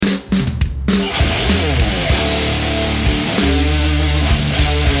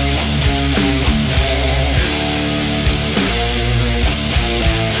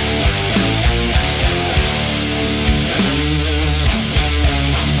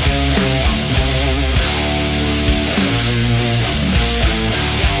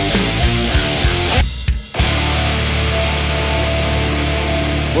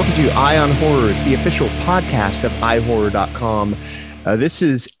to Eye on Horror, the official podcast of iHorror.com. This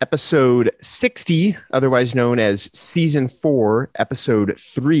is episode 60, otherwise known as season 4, episode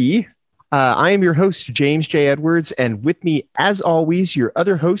 3. I am your host, James J. Edwards, and with me, as always, your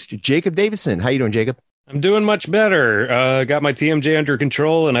other host, Jacob Davison. How you doing, Jacob? I'm doing much better. Got my TMJ under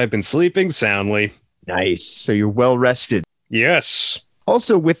control, and I've been sleeping soundly. Nice. So you're well rested. Yes.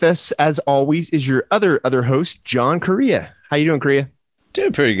 Also with us, as always, is your other host, John Correa. How you doing, Correa?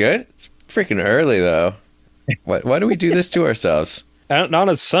 Doing pretty good. It's freaking early, though. Why do we do this to ourselves? On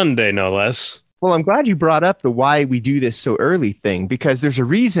a Sunday, no less. Well, I'm glad you brought up the why we do this so early thing, because there's a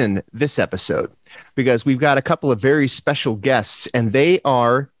reason this episode. Because we've got a couple of very special guests, and they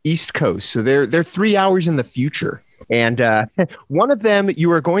are East Coast. So they're 3 hours in the future. And one of them, you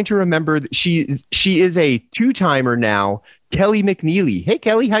are going to remember, she is a two-timer now, Kelly McNeely. Hey,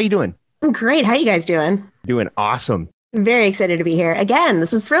 Kelly, how you doing? I'm great. How you guys doing? Doing awesome. Very excited to be here. Again,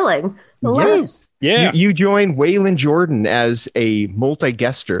 this is thrilling. Yes. Yeah. You joined Waylon Jordan as a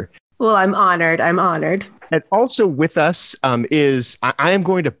multi-guester. Well, I'm honored. And also with us is, I am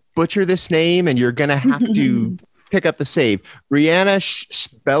going to butcher this name, and you're going to have to pick up the save. Brianna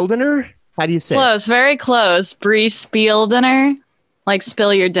Speldener? How do you say Close, very close. Bree Spieldiner, like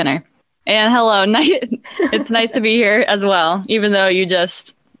spill your dinner. And hello, it's nice to be here as well, even though you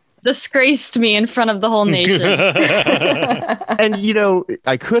just disgraced me in front of the whole nation. And, you know,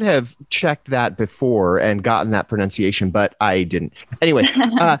 I could have checked that before and gotten that pronunciation, but I didn't. Anyway,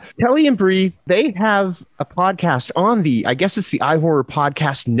 Kelly and Bree, they have a podcast on I guess it's the iHorror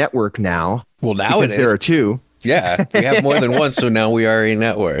Podcast Network now. Well, now it is. There are two. Yeah, we have more than one, so now we are a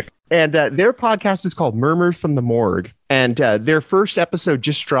network. And their podcast is called Murmurs from the Morgue. And their first episode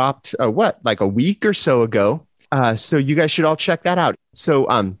just dropped, like a week or so ago. So you guys should all check that out.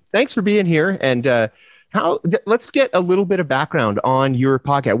 So thanks for being here. And let's get a little bit of background on your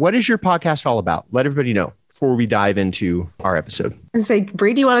podcast. What is your podcast all about? Let everybody know before we dive into our episode. I say,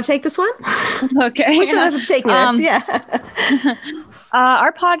 Bree, do you want to take this one? Okay. Which one is taking this? Yeah.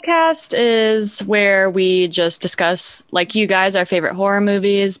 Our podcast is where we just discuss, like you guys, our favorite horror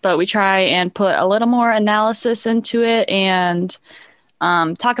movies, but we try and put a little more analysis into it and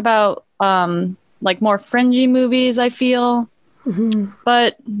talk about like more fringy movies, I feel. Mm-hmm.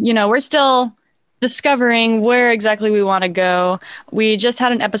 But, you know, we're still discovering where exactly we want to go. We just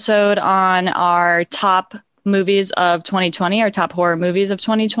had an episode on our top movies of 2020, our top horror movies of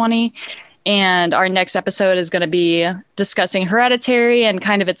 2020. And our next episode is going to be discussing Hereditary and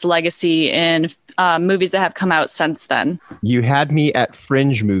kind of its legacy in movies that have come out since then. You had me at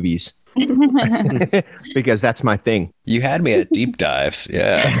fringe movies. Because that's my thing. You had me at deep dives.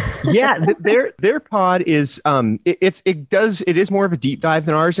 Yeah. Yeah, their pod is it is more of a deep dive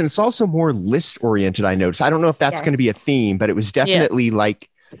than ours, and it's also more list oriented. I noticed. I don't know if that's going to be a theme, but it was definitely like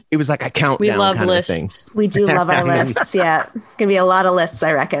it was like a countdown. We love kind lists. Of thing. We do love our lists. Yeah, gonna be a lot of lists,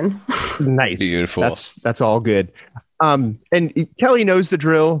 I reckon. Nice, beautiful. That's all good. And Kelly knows the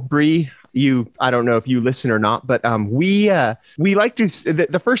drill. Bree, I don't know if you listen or not, but we like to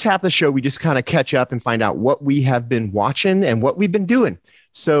the first half of the show we just kind of catch up and find out what we have been watching and what we've been doing.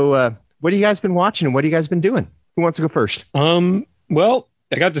 So what have you guys been watching and what have you guys been doing? Who wants to go first? Well,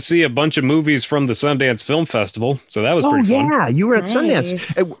 I got to see a bunch of movies from the Sundance Film Festival, so that was pretty fun. Yeah, you were at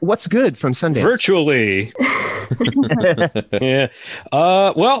Sundance. What's good from Sundance? Virtually. Yeah.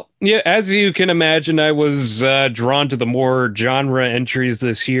 Well, yeah, as you can imagine, I was drawn to the more genre entries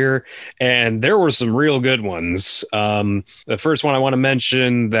this year, and there were some real good ones. The first one I want to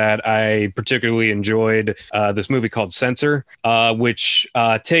mention that I particularly enjoyed, this movie called Censor, which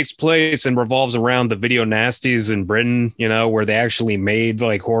takes place and revolves around the video nasties in Britain, you know, where they actually made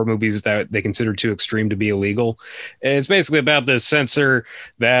like horror movies that they consider too extreme to be illegal. And it's basically about this censor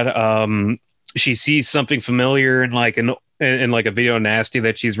that she sees something familiar in like a video nasty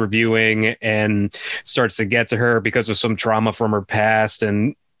that she's reviewing and starts to get to her because of some trauma from her past,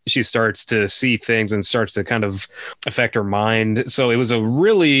 and she starts to see things and starts to kind of affect her mind. So it was a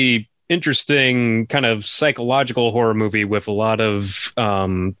really interesting kind of psychological horror movie with a lot of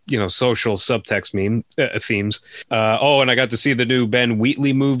social subtext themes. And I got to see the new Ben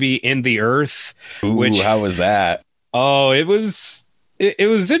Wheatley movie In the Earth. Ooh, how was that? Oh, it was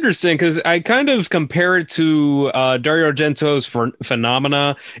interesting because I kind of compare it to Dario Argento's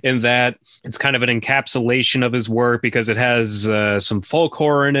Phenomena in that it's kind of an encapsulation of his work because it has some folk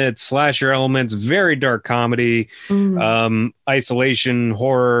horror in it, slasher elements, very dark comedy, isolation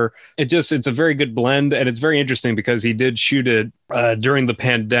horror. It's a very good blend, and it's very interesting because he did shoot it during the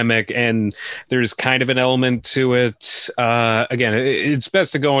pandemic, and there's kind of an element to it. Again, it's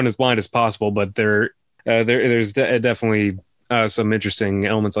best to go in as blind as possible, but there's definitely some interesting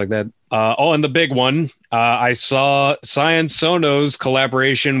elements like that. And the big one, I saw Sion Sono's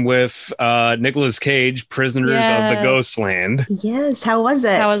collaboration with Nicolas Cage, Prisoners of the Ghostland. Yes, how was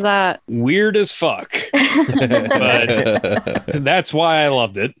it? How was that? Weird as fuck, but that's why I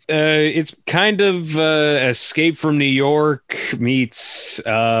loved it. It's kind of Escape from New York meets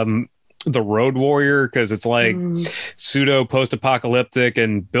The Road Warrior, because it's like pseudo post-apocalyptic,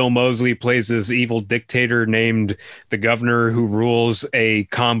 and Bill Moseley plays this evil dictator named the Governor who rules a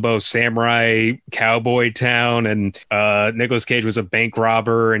combo samurai cowboy town, and Nicolas Cage was a bank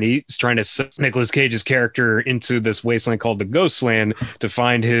robber, and he's trying to set Nicolas Cage's character into this wasteland called the Ghostland to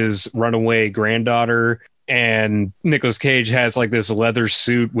find his runaway granddaughter. And Nicolas Cage has like this leather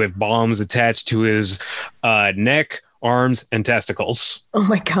suit with bombs attached to his neck, arms, and testicles. Oh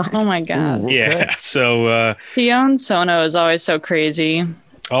my god. Oh my god. Yeah. So Sion Sono is always so crazy.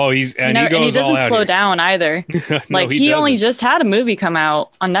 oh, he doesn't slow down either. No, Like he only doesn't. just had a movie come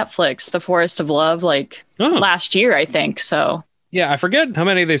out on Netflix, The Forest of Love, like last year, I think. So Yeah, I forget how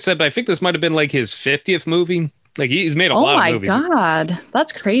many they said, but I think this might have been like his 50th movie. Like he's made a lot of movies. Oh my god,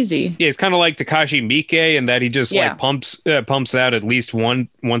 that's crazy. Yeah, it's kind of like Takashi Miike in that he just like pumps out at least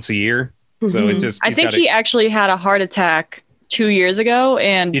once a year. So it just I think he actually had a heart attack 2 years ago,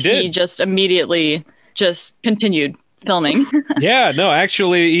 and he just immediately just continued filming. Yeah, no,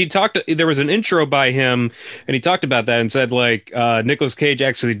 actually, there was an intro by him, and he talked about that and said, like, Nicolas Cage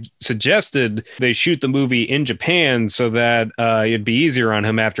actually suggested they shoot the movie in Japan so that it'd be easier on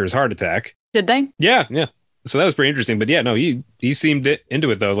him after his heart attack. Did they? Yeah. So that was pretty interesting. But yeah, no, he seemed into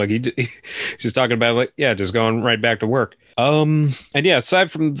it, though. Like, he's just talking about, like, yeah, just going right back to work. And yeah, aside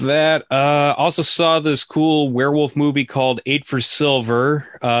from that, also saw this cool werewolf movie called 8 for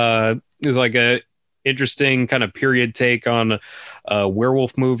Silver. It's like a interesting kind of period take on a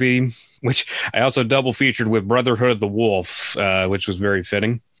werewolf movie, which I also double featured with Brotherhood of the Wolf, which was very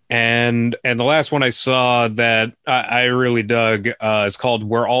fitting. And the last one I saw that I really dug is called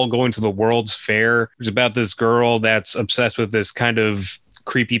We're All Going to the World's Fair. It's about this girl that's obsessed with this kind of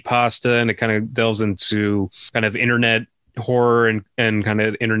creepypasta, and it kind of delves into kind of internet horror and kind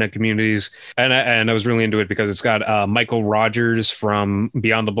of internet communities. And I was really into it because it's got Michael Rogers from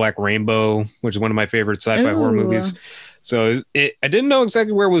Beyond the Black Rainbow, which is one of my favorite sci-fi horror movies. So I didn't know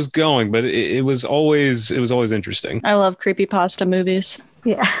exactly where it was going, but it was always interesting. I love creepypasta movies.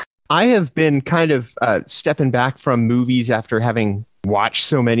 Yeah. I have been kind of stepping back from movies after having watched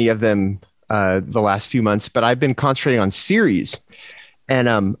so many of them the last few months, but I've been concentrating on series. And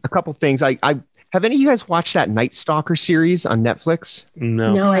a couple things. Have any of you guys watched that Night Stalker series on Netflix?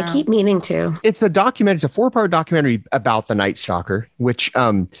 No, I keep meaning to. It's a documentary. It's a 4-part documentary about the Night Stalker, which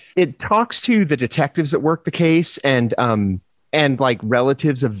it talks to the detectives that work the case and like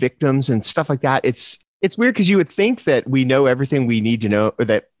relatives of victims and stuff like that. It's weird because you would think that we know everything we need to know, or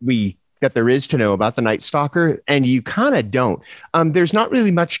that there is to know about the Night Stalker, and you kind of don't. There's not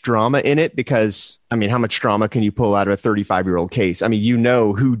really much drama in it because, I mean, how much drama can you pull out of a 35-year-old case? I mean, you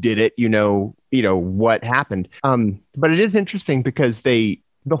know who did it, you know what happened. But it is interesting because the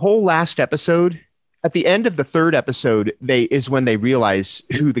whole last episode, at the end of the third episode, is when they realize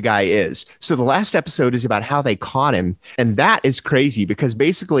who the guy is. So the last episode is about how they caught him. And that is crazy because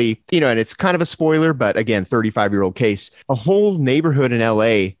basically, and it's kind of a spoiler, but again, 35-year-old case, a whole neighborhood in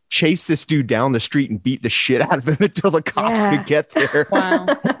LA chased this dude down the street and beat the shit out of him until the cops could get there. Wow.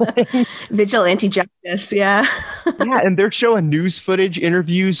 Vigilante justice. Yeah. Yeah. And they're showing news footage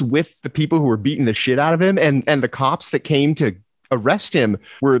interviews with the people who were beating the shit out of him. And the cops that came to arrest him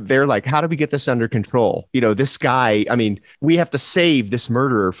they're like, how do we get this under control? This guy, I mean, we have to save this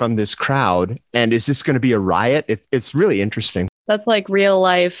murderer from this crowd. And is this going to be a riot? It's really interesting. That's like real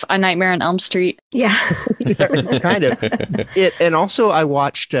life, A Nightmare on Elm Street. Yeah. Kind of. And also I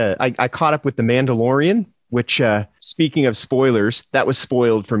watched, I caught up with The Mandalorian, which speaking of spoilers, that was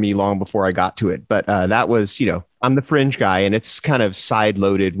spoiled for me long before I got to it. But that was, I'm the fringe guy, and it's kind of side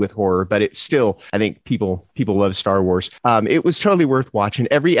loaded with horror, but it's still, I think people love Star Wars. It was totally worth watching.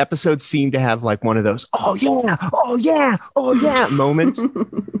 Every episode seemed to have like one of those, oh yeah moments.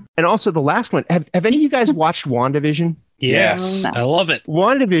 And also the last one, have any of you guys watched WandaVision? Yes, I love it.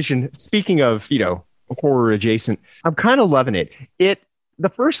 WandaVision, speaking of, horror adjacent, I'm kind of loving it. The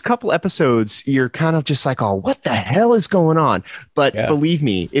first couple episodes, you're kind of just like, oh, what the hell is going on? But believe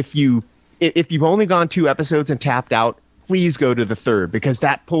me, if you've only gone 2 episodes and tapped out, please go to the third, because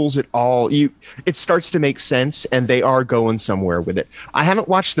that pulls it all. It starts to make sense, and they are going somewhere with it. I haven't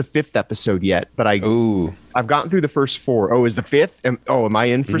watched the 5th episode yet, but I've gotten through the first 4. Oh, is the 5th? Am I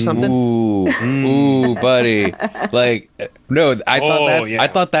in for something? Ooh, buddy. Like, no, I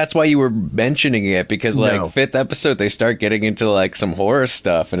thought that's why you were mentioning it, because like 5th episode they start getting into like some horror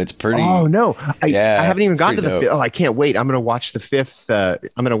stuff, and it's pretty. Oh no, I haven't even gotten to the 5th. dope. Oh, I can't wait. I'm gonna watch the 5th.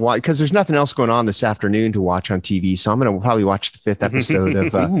 I'm gonna watch because there's nothing else going on this afternoon to watch on TV, so I'm gonna probably watch the 5th episode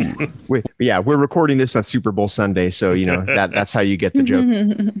of. We're recording this on Super Bowl Sunday, so you know that's how you get the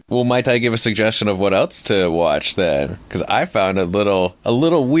joke. Well, might I give a suggestion of what else to watch then? Because I found a little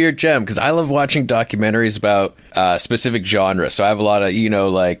weird gem. Because I love watching documentaries about specific genre. So I have a lot of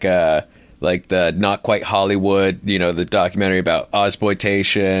like the Not Quite Hollywood, the documentary about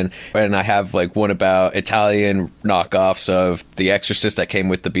Ozploitation, and I have like one about Italian knockoffs of The Exorcist that came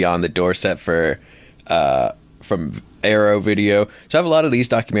with the Beyond the Door set from Arrow Video. So I have a lot of these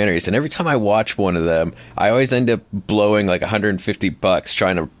documentaries, and every time I watch one of them, I always end up blowing like $150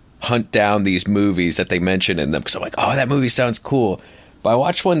 trying to hunt down these movies that they mention in them, because I'm like, oh, that movie sounds cool. But I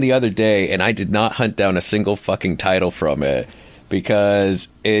watched one the other day, and I did not hunt down a single fucking title from it, because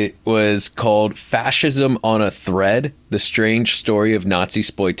it was called Fascism on a Thread: The Strange Story of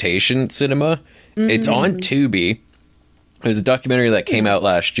Nazi-Sploitation Cinema. It's on Tubi. It was a documentary that came out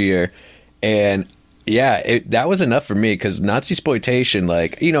last year, and that was enough for me, because Nazi-Sploitation,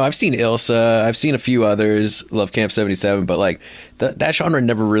 like, I've seen Ilsa, I've seen a few others, Love Camp 77, but like that genre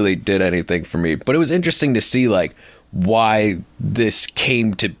never really did anything for me. But it was interesting to see like why these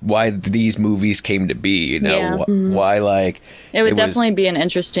movies came to be, why like it would definitely be an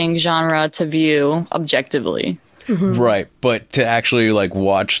interesting genre to view objectively. Right, but to actually like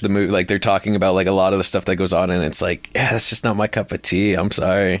watch the movie, like they're talking about like a lot of the stuff that goes on, and it's like, that's just not my cup of tea. I'm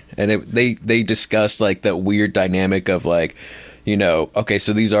sorry. And they discuss like that weird dynamic of like, okay,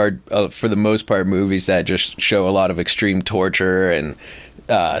 so these are for the most part movies that just show a lot of extreme torture and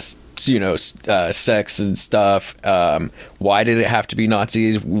sex and stuff. Why did it have to be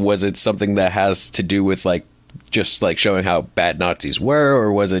Nazis? Was it something that has to do with like just like showing how bad Nazis were,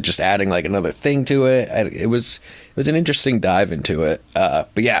 or was it just adding like another thing to it? It was an interesting dive into it. But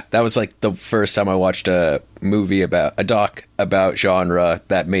yeah, that was like the first time I watched a doc about genre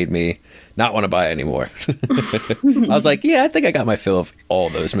that made me not want to buy anymore. I was like, I think I got my fill of all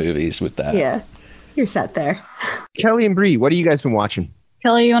those movies with that. Yeah, you're set there. Kelly and Bree, what have you guys been watching?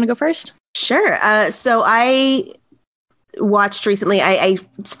 Kelly, you want to go first? Sure. So I watched recently, I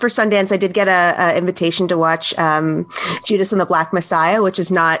for Sundance, I did get a invitation to watch Judas and the Black Messiah, which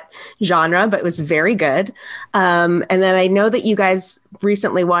is not genre, but was very good. And then I know that you guys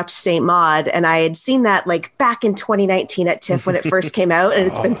recently watched Saint Maud, and I had seen that like back in 2019 at TIFF when it first came out, and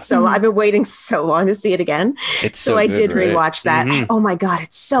it's been I've been waiting so long to see it again. So I good, did right? rewatch that. Oh my God,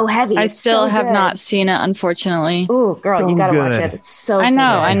 it's so heavy. I It's still so have good. not seen it, unfortunately. Oh, girl, So you got to watch good. it. It's so I so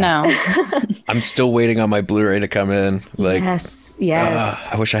know, good. I know. I'm still waiting on my Blu-ray to come in. Like, Yes.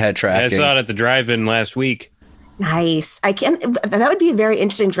 I wish I had I tracking. saw it at the drive-in last week. Nice. That would be a very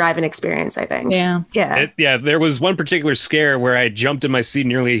interesting drive-in experience, I think. Yeah. Yeah. There was one particular scare where I jumped in my seat and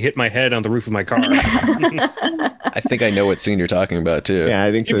nearly hit my head on the roof of my car. I think I know what scene you're talking about too. Yeah,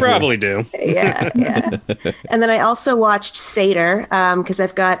 I think so. You probably do. Yeah. And then I also watched Seder because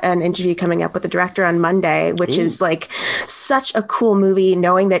I've got an interview coming up with the director on Monday, which is like such a cool movie,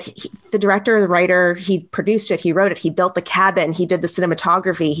 knowing that the director, the writer, he produced it, he wrote it, he built the cabin, he did the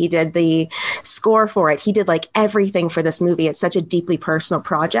cinematography, he did the score for it, he did like everything for this movie. It's such a deeply personal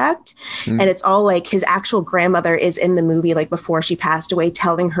project. And it's all like his actual grandmother is in the movie, like before she passed away,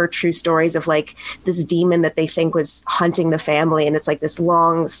 telling her true stories of like this demon that they think was hunting the family. And it's like this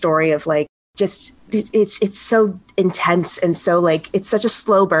long story of like, just it's so intense and so like it's such a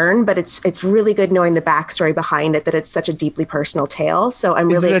slow burn, but it's really good knowing the backstory behind it, that it's such a deeply personal tale. So I'm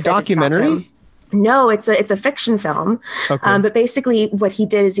really Is it a excited to talk to documentary? him. No, it's a fiction film. Okay. But basically what he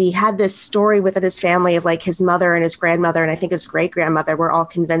did is he had this story within his family of like his mother and his grandmother, and I think his great grandmother were all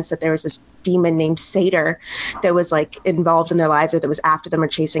convinced that there was this demon named Seder that was like involved in their lives, or that was after them or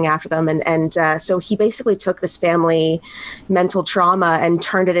chasing after them. And so he basically took this family mental trauma and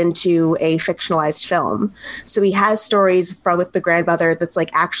turned it into a fictionalized film. So he has stories with the grandmother that's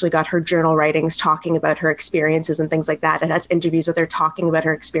like actually got her journal writings talking about her experiences and things like that. It has interviews with her talking about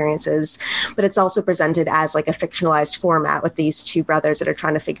her experiences, but it's also presented as like a fictionalized format with these two brothers that are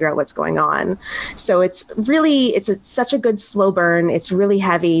trying to figure out what's going on. So it's such a good slow burn. It's really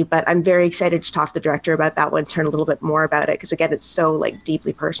heavy, but I'm very excited to talk to the director about that one, learn a little bit more about it, because again, it's so like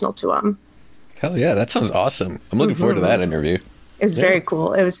deeply personal to him. Hell yeah, that sounds awesome. I'm looking forward to that interview. It was very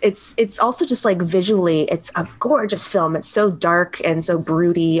cool. It's also just like visually, it's a gorgeous film. It's so dark and so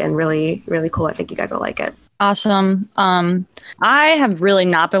broody and really, really cool. I think you guys will like it. Awesome. I have really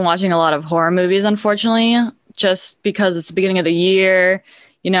not been watching a lot of horror movies, unfortunately, just because it's the beginning of the year.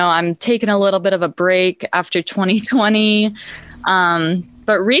 I'm taking a little bit of a break after 2020.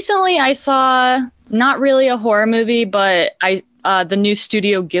 But recently I saw not really a horror movie, but the new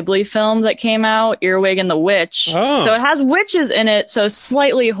Studio Ghibli film that came out, Earwig and the Witch. Oh. So it has witches in it, so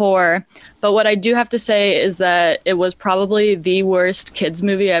slightly horror. But what I do have to say is that it was probably the worst kids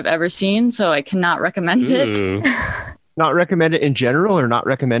movie I've ever seen, so I cannot recommend it. Ooh. Not recommend it in general, or not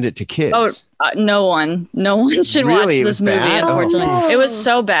recommend it to kids? Oh, no one should Really? watch It this was movie. bad? Unfortunately, Oh, no. it was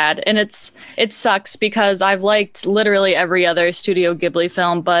so bad, and it sucks because I've liked literally every other Studio Ghibli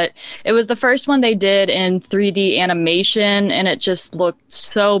film, but it was the first one they did in 3D animation, and it just looked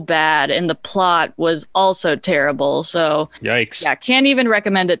so bad, and the plot was also terrible. So Yikes. yeah, can't even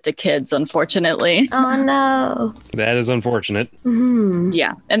recommend it to kids, unfortunately. Oh no. That is unfortunate.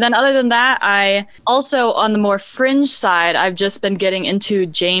 Yeah. And then other than that, I also, on the more fringe side, I've just been getting into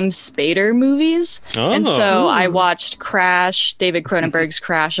James Spader movies. And so I watched Crash, David Cronenberg's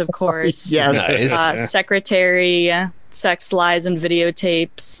Crash, of course. Yes. Nice. Secretary, Sex, Lies, and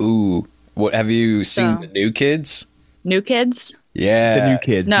Videotapes. Ooh, what have you seen? So- The New Kids? New Kids? Yeah, The New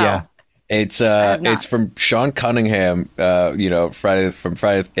Kids. No. Yeah. It's have not. it's from Sean Cunningham. Friday.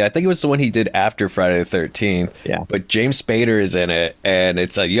 I think it was the one he did after Friday the 13th. Yeah. But James Spader is in it, and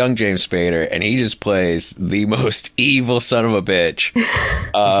it's a young James Spader, and he just plays the most evil son of a bitch.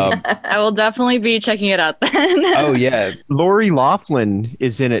 I will definitely be checking it out then. Oh yeah, Lori Loughlin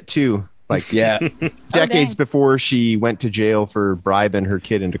is in it too. Like yeah. decades dang. before she went to jail for bribing her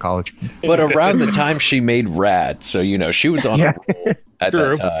kid into college. But around the time she made Rad, so she was on Yeah. at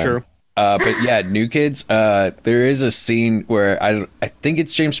True, that time. true. But yeah, New Kids. There is a scene where I think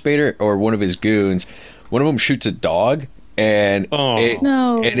it's James Spader or one of his goons. One of them shoots a dog, and Oh.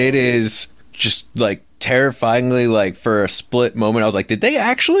 it is just like terrifyingly, like for a split moment, I was like, did they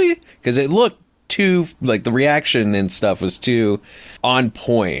actually? Because it looked too like the reaction and stuff was too on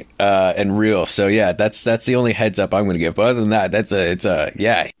point and real. So yeah, that's the only heads up I'm going to give. But other than that, it's a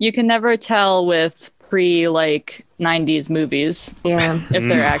yeah. You can never tell with pre 90s movies Yeah. if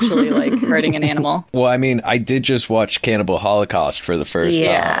they're actually like hurting an animal. Well, I mean, I did just watch Cannibal Holocaust for the first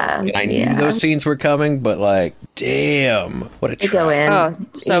Yeah, time, and I yeah. knew those scenes were coming, but like, damn, what a They go trap. in. Oh,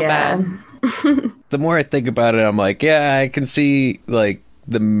 so Yeah. bad. The more I think about it, I'm like, yeah, I can see like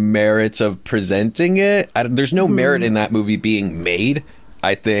the merits of presenting it. There's no merit in that movie being made.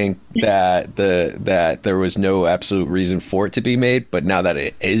 I think that that there was no absolute reason for it to be made, but now that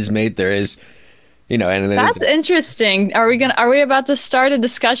it is made, there is, and it That's is, interesting. Are we about to start a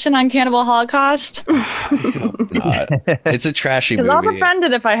discussion on Cannibal Holocaust? it's a trashy Because I'll movie. defend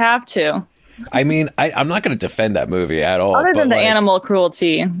it if I have to. I mean, I'm not going to defend that movie at all. Other but than the like, animal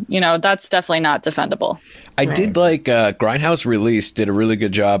cruelty, that's definitely not defendable. I did like Grindhouse Release did a really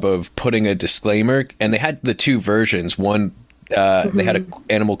good job of putting a disclaimer, and they had the two versions. One, they had an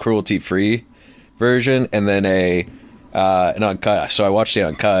animal cruelty free version, and then an uncut. So I watched the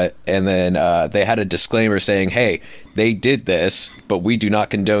uncut, and then they had a disclaimer saying, "Hey, they did this, but we do not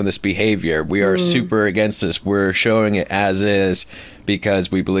condone this behavior. We are super against this. We're showing it as is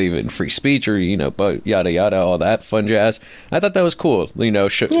because we believe in free speech, or but yada yada, all that fun jazz." I thought that was cool.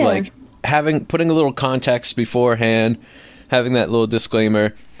 Like putting a little context beforehand, having that little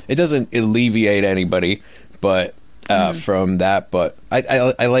disclaimer. It doesn't alleviate anybody, but from that. But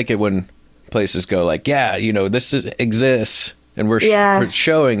I like it when places go like, yeah, this exists, and we're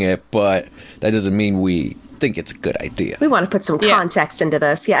showing it, but that doesn't mean we think it's a good idea. We want to put some context into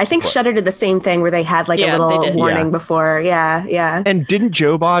this. Yeah, I think Shudder did the same thing where they had like a Yeah, they little did. warning Yeah. before. Yeah. And didn't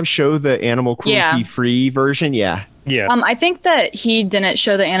Joe Bob show the animal cruelty free version? Yeah. Yeah. I think that he didn't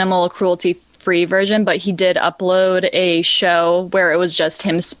show the animal cruelty free version, but he did upload a show where it was just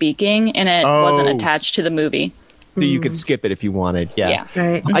him speaking and it wasn't Oh. attached to the movie. So you could skip it if you wanted. Yeah.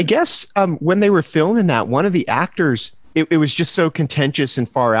 Right. I guess when they were filming that, one of the actors, it was just so contentious and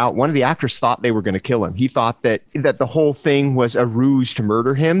far out. One of the actors thought they were going to kill him. He thought that the whole thing was a ruse to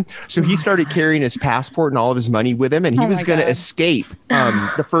murder him. So he started carrying his passport and all of his money with him, and he Oh was my going to God. escape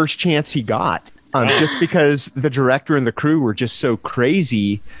the first chance he got. Just because the director and the crew were just so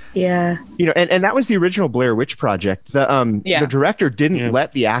crazy, Yeah. and that was the original Blair Witch Project. The director didn't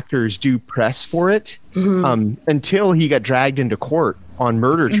let the actors do press for it until he got dragged into court on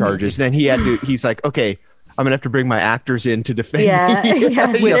murder charges. Then he's like, okay, I'm gonna have to bring my actors in to defend Yeah. me.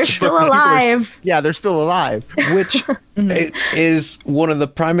 Yeah. They're still alive. Yeah, they're still alive. Which is one of the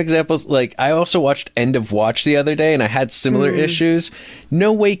prime examples. Like, I also watched End of Watch the other day, and I had similar issues.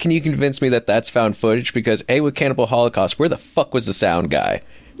 No way can you convince me that that's found footage, because with Cannibal Holocaust, where the fuck was the sound guy?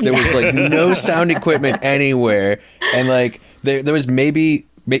 There was like no sound equipment anywhere, and like there was maybe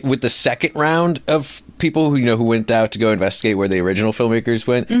with the second round of people who went out to go investigate where the original filmmakers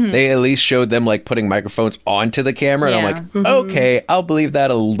went, they at least showed them like putting microphones onto the camera, and I'm like, okay, I'll believe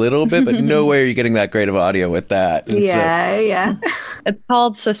that a little bit, but no way are you getting that great of audio with that. And yeah. It's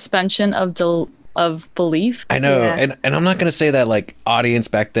called suspension of belief. I know, and I'm not gonna say that like audience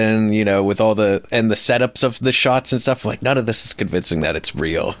back then, with all the setups of the shots and stuff, like none of this is convincing that it's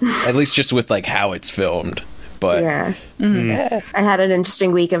real. At least just with like how it's filmed. But I had an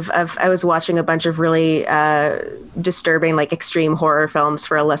interesting week of I was watching a bunch of really disturbing, like extreme horror films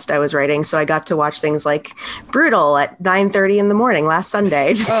for a list I was writing. So I got to watch things like Brutal at 9:30 in the morning last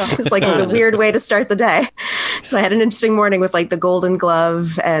Sunday. Just like it was a weird way to start the day. So I had an interesting morning with like The Golden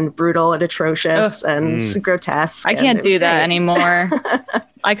Glove and Brutal and Atrocious and Grotesque. I can't do that anymore.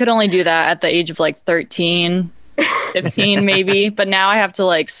 I could only do that at the age of like 13. 15 maybe, but now I have to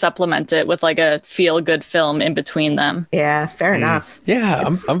like supplement it with like a feel good film in between them. Yeah, fair enough. Yeah,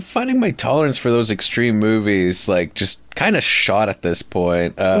 I'm finding my tolerance for those extreme movies like just kind of shot at this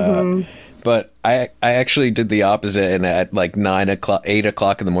point. But I actually did the opposite, and at like 8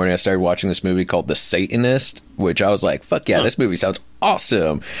 o'clock in the morning I started watching this movie called The Satanist, which I was like, fuck yeah, this movie sounds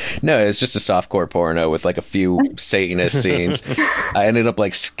awesome. No, it's just a softcore porno with like a few Satanist scenes. I ended up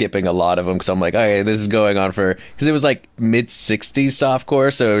like skipping a lot of them because I'm like, okay, this is going on because it was like mid-60s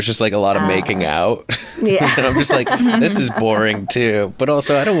softcore, so it was just like a lot of making out. Yeah. And I'm just like, this is boring too. But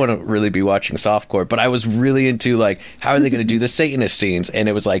also I don't want to really be watching softcore, but I was really into like, how are they going to do the Satanist scenes? And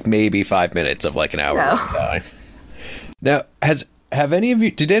it was like maybe 5 minutes of like an hour time. Now,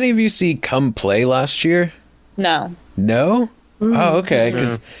 did any of you see Come Play last year? No. Oh, okay.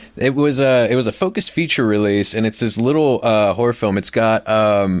 Because it was a Focus feature release, and it's this little horror film. It's got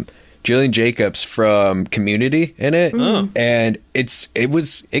Jillian Jacobs from Community in it, and it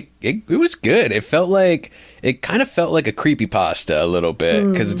was good. It kind of felt like a creepypasta a little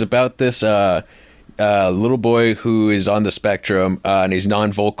bit because it's about this little boy who is on the spectrum and he's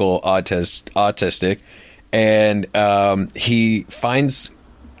non-vocal autistic, and he finds.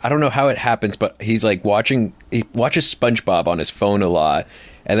 I don't know how it happens, but he's like he watches SpongeBob on his phone a lot.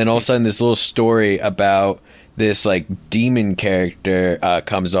 And then all of a sudden this little story about this like demon character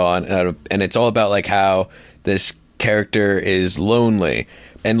comes on, and it's all about like how this character is lonely.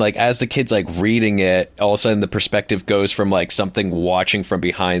 And like, as the kid's like reading it, all of a sudden the perspective goes from like something watching from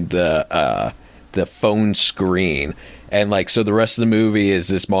behind the phone screen. And like, so the rest of the movie is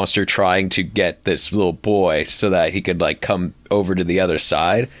this monster trying to get this little boy so that he could like come over to the other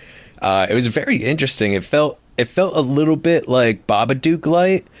side. It was very interesting. It felt a little bit like Babadook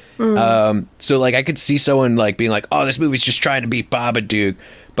light. So like I could see someone like being like, oh, this movie's just trying to beat Babadook.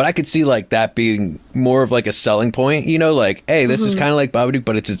 But I could see like that being more of like a selling point, like, hey, this is kind of like Babadook,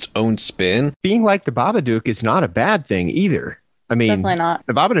 but it's its own spin. Being like the Babadook is not a bad thing either. I mean, definitely not.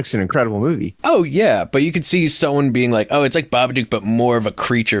 The Babadook's an incredible movie. Oh, yeah. But you could see someone being like, oh, it's like Babadook, but more of a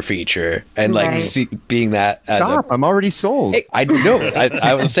creature feature. And like being that I'm already sold. I know.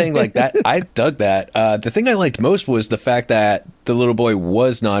 I was saying like that. I dug that. The thing I liked most was the fact that the little boy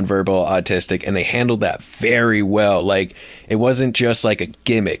was nonverbal autistic, and they handled that very well. Like, it wasn't just like a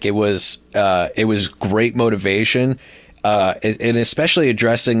gimmick. It was great motivation. And especially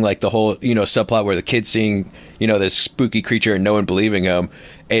addressing like the whole, subplot where the kid's seeing, this spooky creature and no one believing him.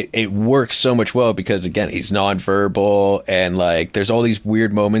 It works so much well because, again, he's nonverbal, and like there's all these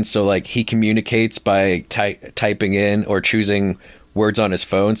weird moments. So like he communicates by typing in or choosing words on his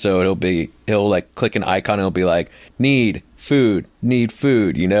phone. So he'll like click an icon and it'll be like, need food,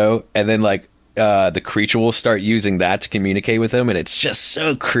 and then like the creature will start using that to communicate with him. And it's just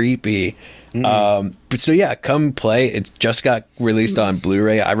so creepy. But so yeah, Come Play. It just got released on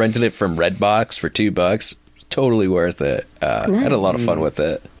Blu-ray. I rented it from Redbox for $2. Totally worth it. I had a lot of fun with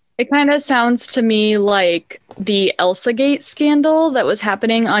it. It kind of sounds to me like the ElsaGate scandal that was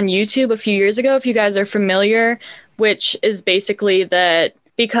happening on YouTube a few years ago, if you guys are familiar, which is basically that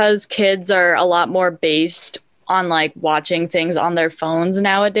because kids are a lot more based on like watching things on their phones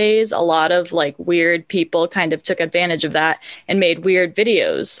nowadays, a lot of like weird people kind of took advantage of that and made weird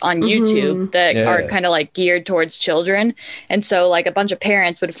videos on YouTube that are kind of like geared towards children. And so like a bunch of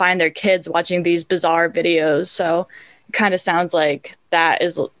parents would find their kids watching these bizarre videos. So it kind of sounds like that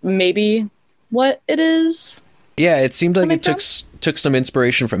is maybe what it is. Yeah, it seemed like it took some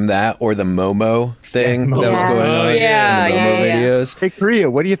inspiration from that or the Momo thing that was going on in the Momo videos. Hey,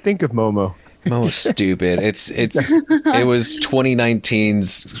 Korea, what do you think of Momo? Momo's stupid. It was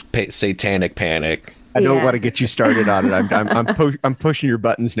 2019's Satanic Panic. I don't Yeah. want to get you started on it. I'm pushing your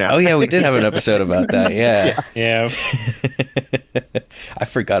buttons now. Oh yeah, we did have an episode about that. Yeah. Yeah. I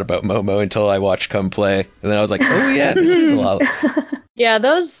forgot about Momo until I watched Come Play, and then I was like, oh yeah, this is a lot. Yeah,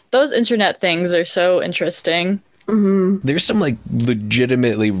 those internet things are so interesting. There's some like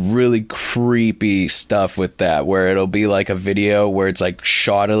legitimately really creepy stuff with that, where it'll be like a video where it's like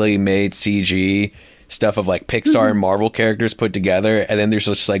shoddily made CG stuff of like Pixar and Marvel characters put together, and then there's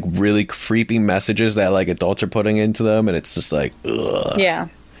just like really creepy messages that like adults are putting into them, and it's just like, ugh. Yeah.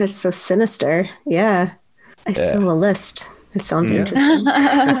 That's so sinister. Yeah. I saw a list. It sounds interesting.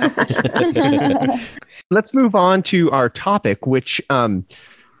 Let's move on to our topic, which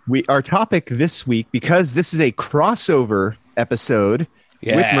our topic this week, because this is a crossover episode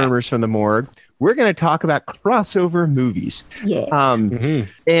Yeah. with Murmurs from the Morgue, we're going to talk about crossover movies. Yeah.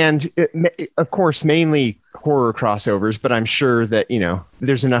 And of course, mainly horror crossovers, but I'm sure that,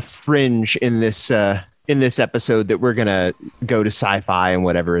 there's enough fringe in this episode that we're going to go to sci-fi and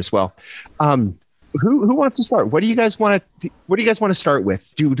whatever as well. Who wants to start? What do you guys want to start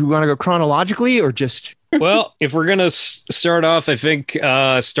with? Do we want to go chronologically or just? Well, if we're gonna start off, I think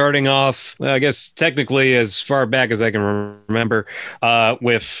starting off, I guess technically as far back as I can remember,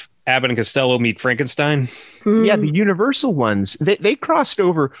 with Abbott and Costello Meet Frankenstein. Yeah, the Universal ones. They crossed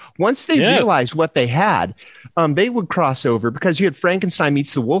over once they realized what they had. They would cross over because you had Frankenstein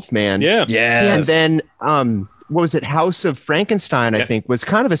meets the Wolfman. Yeah. And Yes. then what was it? House of Frankenstein, I think, was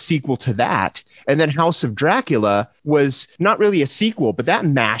kind of a sequel to that. And then House of Dracula was not really a sequel, but that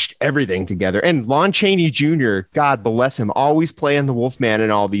mashed everything together. And Lon Chaney Jr., God bless him, always playing the Wolfman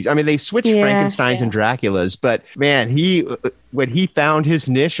and all these. I mean, they switched Frankensteins and Draculas, but man, when he found his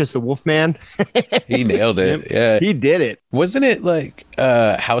niche as the Wolfman, he nailed it. Yeah. he did it. Wasn't it like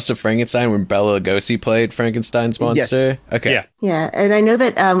House of Frankenstein when Bela Lugosi played Frankenstein's monster? Yes. Okay. Yeah. Yeah, and I know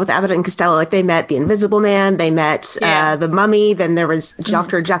that with Abbott and Costello, like they met the Invisible Man, they met the Mummy, then there was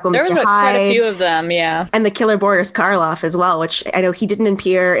Dr. Jekyll and There was Mr. quite a Hyde, few of them, yeah. and the killer Boris Karloff as well, which I know he didn't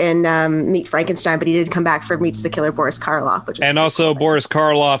appear in Meet Frankenstein, but he did come back for Meets the Killer Boris Karloff, which is And also Boris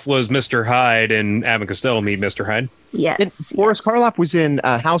Karloff was Mr. Hyde in Abbott and Costello Meet Mr. Hyde. yes, Boris Karloff was in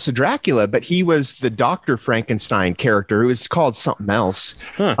House of Dracula, but he was the Dr. Frankenstein character who was called something else.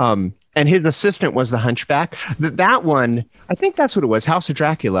 And his assistant was the Hunchback. That one, I think that's what it was. House of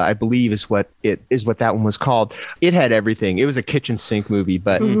Dracula, I believe, is what that one was called. It had everything. It was a kitchen sink movie,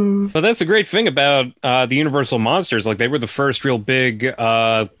 but But that's the great thing about the Universal Monsters. Like they were the first real big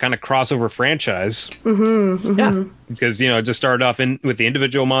kind of crossover franchise. yeah. Because it just started off with the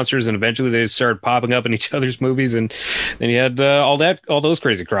individual monsters, and eventually they started popping up in each other's movies, and then you had all those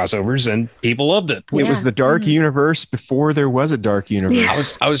crazy crossovers, and people loved it. It was the dark universe before there was a dark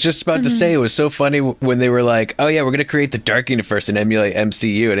universe. I was just about to say, it was so funny when they were like, oh yeah, we're going to create the dark universe and emulate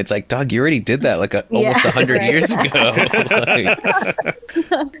MCU. And it's like, dog, you already did that like almost 100 years ago.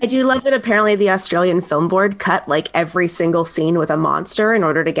 I do love that apparently the Australian Film Board cut like every single scene with a monster in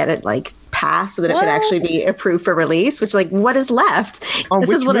order to get it like passed so that it could actually be approved for release, which like what is left? On This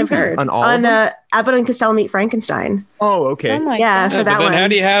which is what I've movie? heard. On all of them? Abbott and Costello Meet Frankenstein. Oh, okay. Oh my Yeah, God. for that But then one. how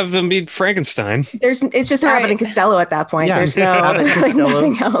do you have them meet Frankenstein? It's just Right. Abbott and Costello at that point. Yeah, There's no Abbott and like, Costello.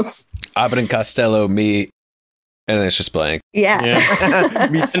 nothing else. Abbott and Costello meet, and then it's just blank. Yeah. Yeah.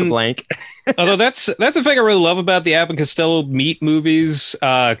 Meets the blank. Although that's the thing I really love about the Abbott and Costello Meet movies,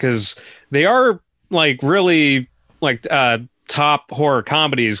 because they are like really like top horror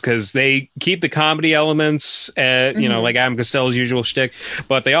comedies, because they keep the comedy elements at like Abbott and Costello's usual shtick,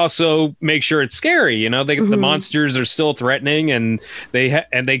 but they also make sure it's scary. The monsters are still threatening, and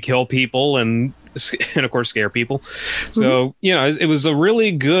they kill people and of course scare people. So it was a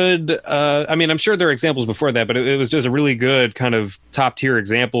really good I mean, I'm sure there are examples before that, but it was just a really good kind of top tier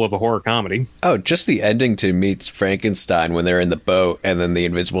example of a horror comedy. Oh, just the ending to Meets Frankenstein when they're in the boat and then the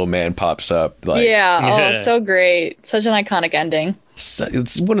Invisible Man pops up. Like, Oh, so great. Such an iconic ending.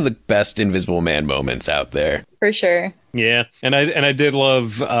 it's one of the best Invisible Man moments out there. For sure. Yeah, and I did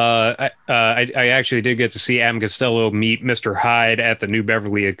love. I actually did get to see Abbott and Costello meet Mr. Hyde at the New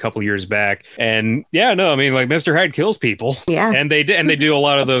Beverly a couple years back, and I mean, like Mr. Hyde kills people. Yeah. and they do a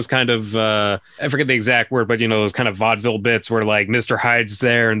lot of those kind of I forget the exact word, but those kind of vaudeville bits where like Mr. Hyde's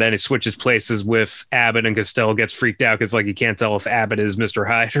there, and then he switches places with Abbott, and Costello gets freaked out because like you can't tell if Abbott is Mr.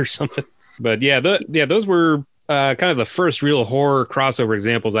 Hyde or something. But those were kind of the first real horror crossover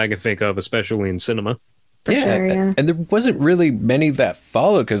examples I can think of, especially in cinema. For sure, yeah. And there wasn't really many that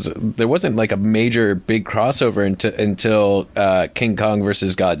followed because there wasn't like a major big crossover until King Kong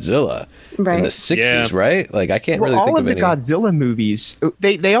versus Godzilla in Right. the 60s, right? Like I can't really all think of of the any. Godzilla movies,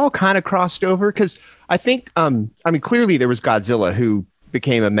 they all kind of crossed over because I think, I mean, clearly there was Godzilla who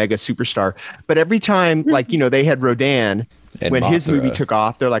became a mega superstar. But every time, like, they had Rodan. And when his Mothra. movie took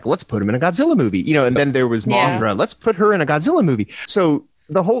off, they're like, let's put him in a Godzilla movie. And then there was Mothra. Let's put her in a Godzilla movie. So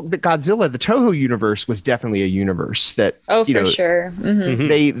the Godzilla, the Toho universe was definitely a universe that for sure.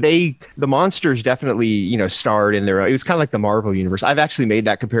 The monsters definitely starred in their own. It was kind of like the Marvel universe. I've actually made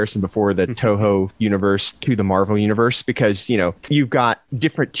that comparison before, the Toho universe to the Marvel universe, because you've got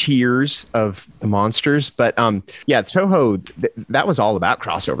different tiers of the monsters, but Toho, that was all about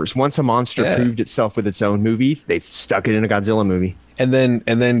crossovers. Once a monster proved itself with its own movie, they stuck it in a Godzilla movie. And then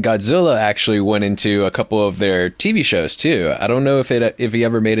Godzilla actually went into a couple of their TV shows too. I don't know if he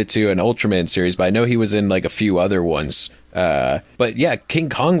ever made it to an Ultraman series, but I know he was in like a few other ones. But yeah, King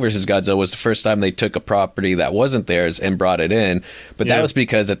Kong versus Godzilla was the first time they took a property that wasn't theirs and brought it in. But that was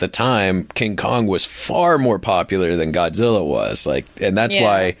because at the time King Kong was far more popular than Godzilla was. And that's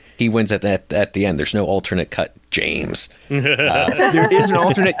why he wins at the end. There's no alternate cut, James. There is an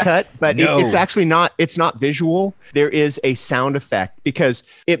alternate cut, but it's actually not. It's not visual. There is a sound effect because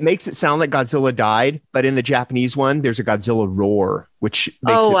it makes it sound like Godzilla died, but in the Japanese one, there's a Godzilla roar, which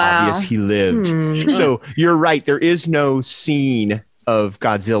makes it obvious he lived. So you're right. There is no scene of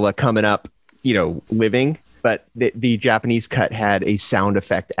Godzilla coming up, living. But the Japanese cut had a sound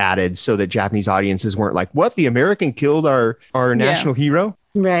effect added so that Japanese audiences weren't like, what? The American killed our national hero?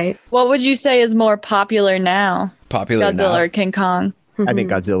 Right. What would you say is more popular now? Godzilla or King Kong? I think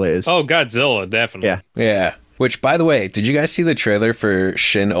Godzilla is. Oh, Godzilla, definitely. Yeah. Which, by the way, did you guys see the trailer for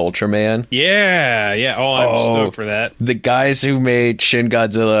Shin Ultraman? Yeah. Oh, I'm stoked for that. The guys who made Shin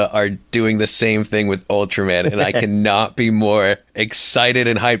Godzilla are doing the same thing with Ultraman, and I cannot be more excited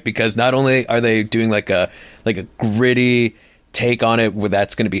and hyped because not only are they doing like a gritty take on it, where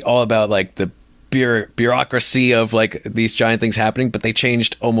that's going to be all about like the bureaucracy of like these giant things happening, but they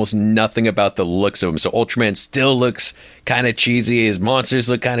changed almost nothing about the looks of him. So Ultraman still looks kind of cheesy. His monsters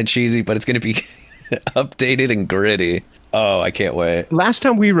look kind of cheesy, but it's going to be updated and gritty. Oh, I can't wait. Last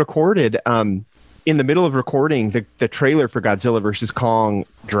time we recorded, in the middle of recording, the trailer for Godzilla vs. Kong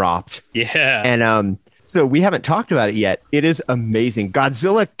dropped. Yeah. And so we haven't talked about it yet. It is amazing.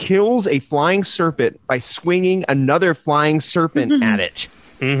 Godzilla kills a flying serpent by swinging another flying serpent at it.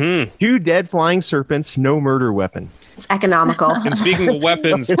 Mm-hmm. 2 dead flying serpents, no murder weapon. It's economical. And speaking of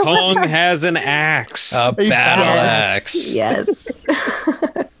weapons, Kong has an axe. A battle axe. Yes.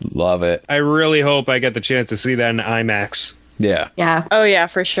 Love it. I really hope I get the chance to see that in IMAX. Yeah. Yeah. Oh yeah,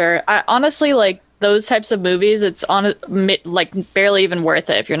 for sure. I honestly like those types of movies. It's on like barely even worth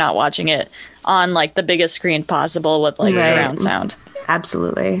it if you're not watching it on like the biggest screen possible with like surround sound.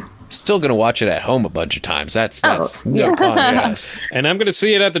 Absolutely. Still gonna watch it at home a bunch of times. That's no contest. And I'm going to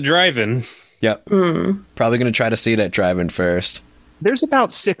see it at the drive-in. Yep. Probably gonna try to see it at drive-in first. There's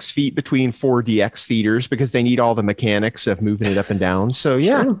about 6 feet between 4DX theaters because they need all the mechanics of moving it up and down. So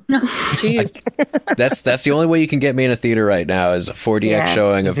yeah. Jeez. That's the only way you can get me in a theater right now is a 4DX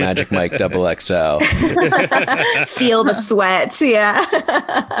showing of Magic Mike XXL. Feel the sweat. Yeah.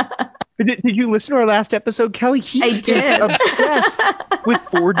 Did you listen to our last episode, Kelly? I did. Obsessed with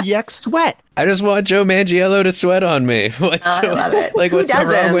 4DX sweat. I just want Joe Manganiello to sweat on me. I love it. What's so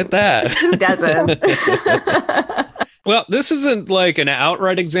wrong with that? Who doesn't? Well, this isn't like an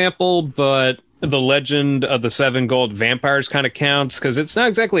outright example, but the Legend of the Seven Gold Vampires kind of counts because it's not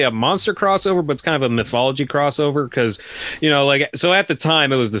exactly a monster crossover, but it's kind of a mythology crossover because, so at the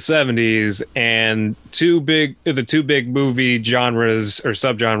time it was the 70s and the two big movie genres or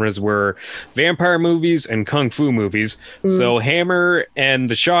subgenres were vampire movies and kung fu movies. So Hammer and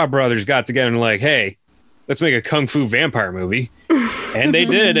the Shaw brothers got together and like, hey, let's make a kung fu vampire movie. And they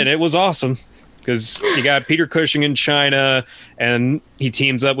did, and it was awesome. Because you got Peter Cushing in China, and he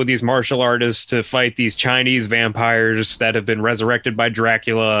teams up with these martial artists to fight these Chinese vampires that have been resurrected by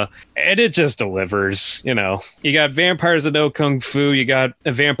Dracula, and it just delivers. You got vampires that know kung fu, you got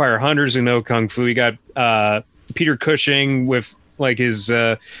vampire hunters who know kung fu, you got Peter Cushing with like his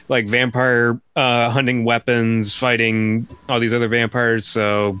like vampire hunting weapons, fighting all these other vampires.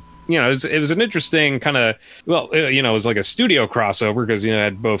 So it was an interesting kind of, it was like a studio crossover because,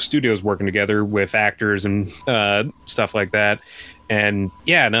 had both studios working together with actors and stuff like that. And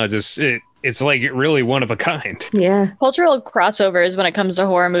it's like really one of a kind. Yeah. Cultural crossovers when it comes to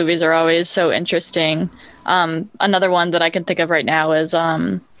horror movies are always so interesting. Another one that I can think of right now is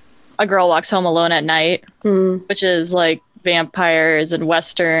A Girl Walks Home Alone at Night, which is like vampires and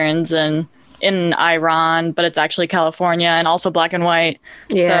westerns and in Iran, but it's actually California and also black and white.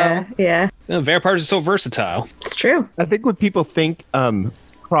 Yeah, so, yeah. Vampires are so versatile. It's true. I think when people think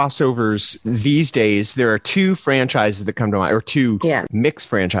crossovers these days, there are two franchises that come to mind, or two mixed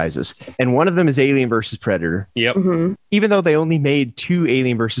franchises. And one of them is Alien versus Predator. Yep. Mm-hmm. Even though they only made 2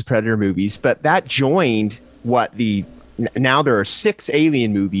 Alien versus Predator movies, but that joined now there are 6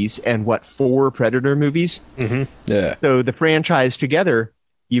 Alien movies and 4 Predator movies. Mm-hmm. Yeah. So the franchise together,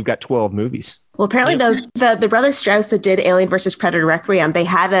 you've got 12 movies. Well, apparently the brother Strauss that did Alien versus Predator Requiem, they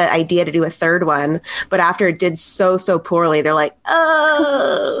had an idea to do a third one, but after it did so poorly, they're like,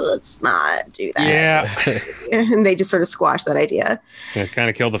 oh, let's not do that. Yeah. And they just sort of squashed that idea. It kind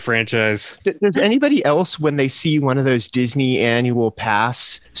of killed the franchise. Does anybody else, when they see one of those Disney annual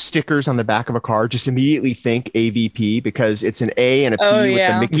pass stickers on the back of a car, just immediately think AVP because it's an A and a P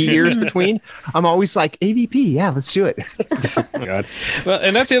with the Mickey ears between? I'm always like, AVP, yeah, let's do it. Oh, God. Well,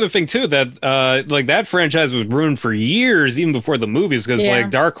 and that's the other thing too, that like that franchise was ruined for years, even before the movies, because like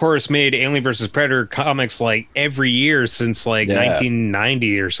Dark Horse made Alien versus Predator comics like every year since like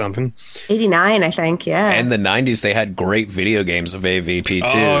 1990 or something. 89, I think. Yeah. And the 90s, they had great video games of AVP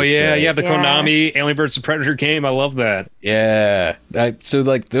too. Oh yeah, the Konami Alien versus Predator game. I love that. Yeah. So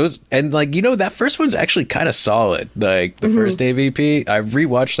like those, and like, you know, that first one's actually kind of solid. Like the first AVP, I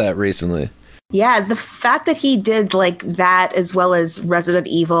rewatched that recently. Yeah, the fact that he did like that as well as Resident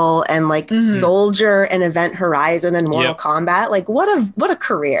Evil and like Soldier and Event Horizon and Mortal Kombat, like what a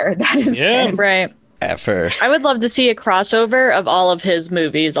career that has been. Right. At first. I would love to see a crossover of all of his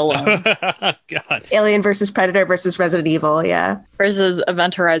movies alone. God. Alien versus Predator versus Resident Evil, versus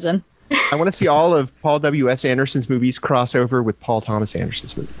Event Horizon. I want to see all of Paul W.S. Anderson's movies crossover with Paul Thomas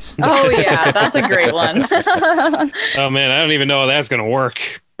Anderson's movies. Oh yeah, that's a great one. Oh man, I don't even know how that's gonna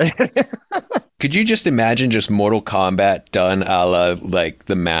work. Could you just imagine just Mortal Kombat done a la like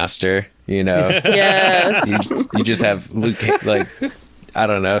The Master, you know? Yes. You just have Luke, like, I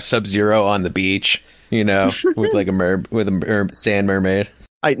don't know, Sub-Zero on the beach, you know, with like a sand mermaid.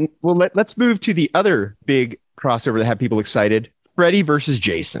 Let's move to the other big crossover that had people excited. Freddy versus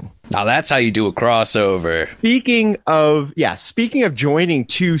Jason. Now that's how you do a crossover. Speaking of joining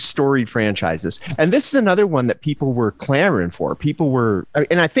 2 storied franchises, and this is another one that people were clamoring for.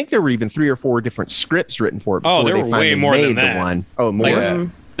 And I think there were even 3 or 4 different scripts written for it. Oh, there were way more than that. One. Oh, more. Yeah.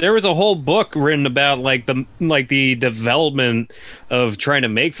 There was a whole book written about like the development of trying to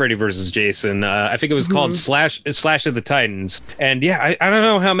make Freddy versus Jason. I think it was called Slash of the Titans. And I don't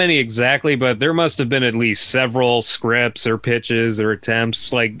know how many exactly, but there must have been at least several scripts or pitches or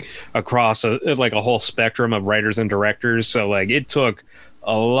attempts like across a whole spectrum of writers and directors. So like it took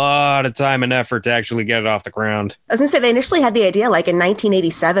a lot of time and effort to actually get it off the ground. I was gonna say they initially had the idea like in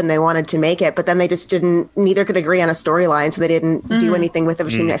 1987 they wanted to make it, but then they just neither could agree on a storyline, so they didn't do anything with it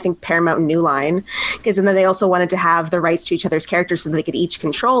between I think Paramount and New Line, and then they also wanted to have the rights to each other's characters so they could each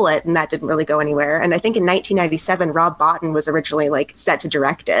control it, and that didn't really go anywhere. And I think in 1997 Rob Bottin was originally like set to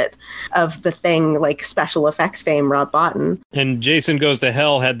direct it, of the Thing like special effects fame Rob Bottin. And Jason Goes to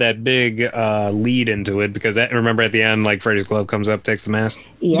Hell had that big lead into it because remember at the end like Freddy's glove comes up, takes the mask.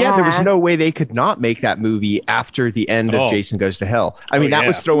 Yeah, there was no way they could not make that movie after the end of Jason Goes to Hell. I mean, that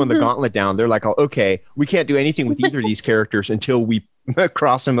was throwing the gauntlet down. They're like, oh, okay, we can't do anything with either of these characters until we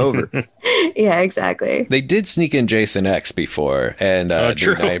cross them over. Yeah, exactly. They did sneak in Jason X before and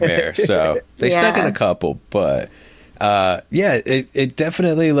New Nightmare, so they snuck in a couple, but it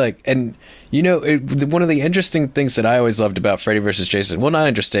definitely like, and you know, one of the interesting things that I always loved about Freddy vs. Jason, well, not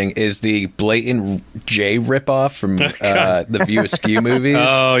interesting, is the blatant J ripoff from the View Askew movies.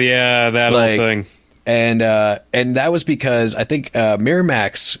 Oh yeah, that whole thing. And that was because I think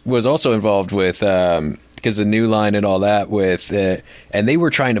Miramax was also involved with because the New Line and all that with and they were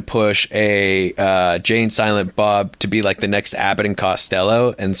trying to push a Jay and Silent Bob to be like the next Abbott and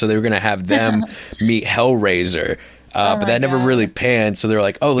Costello, and so they were going to have them meet Hellraiser. But that never really panned, so they're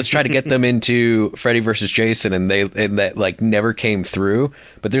like, "Oh, let's try to get them into Freddy versus Jason," and that like never came through.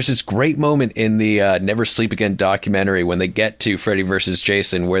 But there's this great moment in the Never Sleep Again documentary when they get to Freddy versus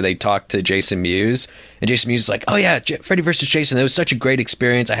Jason, where they talk to Jason Mewes, and Jason Mewes is like, "Oh yeah, Freddy versus Jason, that was such a great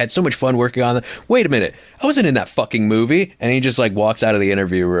experience. I had so much fun working on it. Wait a minute, I wasn't in that fucking movie," and he just like walks out of the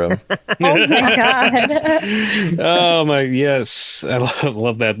interview room. Oh my god! Oh my yes, I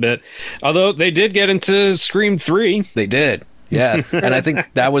love that bit. Although they did get into Scream 3. They did. Yeah. And I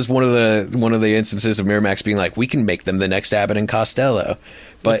think that was one of the instances of Miramax being like, we can make them the next Abbott and Costello.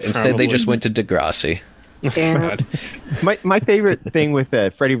 But instead they just went to Degrassi. Yeah. My favorite thing with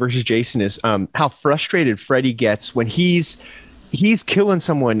Freddy versus Jason is how frustrated Freddy gets when he's killing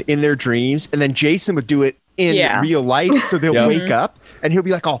someone in their dreams, and then Jason would do it in real life, so they'll wake up and he'll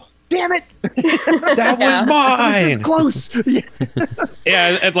be like, "Oh, damn it. That was mine. Close. Yeah.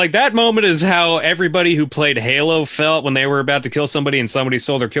 Yeah, and like that moment is how everybody who played Halo felt when they were about to kill somebody and somebody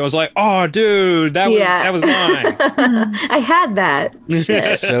stole their kill. It was like, oh, dude, that was mine. I had that.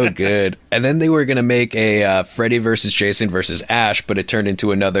 So good. And then they were going to make a Freddy versus Jason versus Ash, but it turned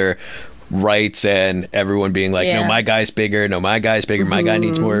into another rights and everyone being like, no, my guy's bigger. No, my guy's bigger. My guy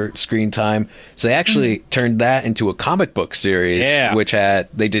needs more screen time. So they actually turned that into a comic book series, which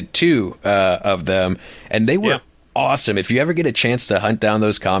they did 2 of them, and they were awesome. If you ever get a chance to hunt down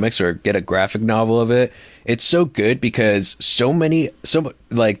those comics or get a graphic novel of it, it's so good because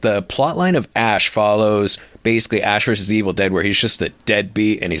like the plot line of Ash follows basically Ash versus Evil Dead, where he's just a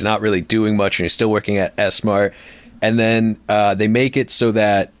deadbeat and he's not really doing much and he's still working at S-Mart. And then they make it so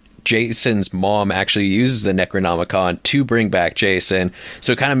that Jason's mom actually uses the Necronomicon to bring back Jason.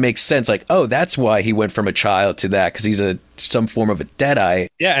 So it kind of makes sense. Like, oh, that's why he went from a child to that, because he's some form of a Deadite.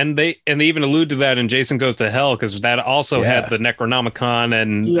 Yeah, and they even allude to that in Jason Goes to Hell, because that also had the Necronomicon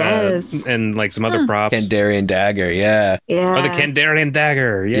and like some other props. Kandarian dagger, or the Kandarian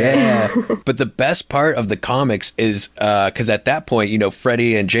dagger, But the best part of the comics is because at that point, you know,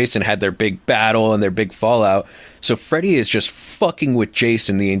 Freddy and Jason had their big battle and their big fallout. So Freddy is just fucking with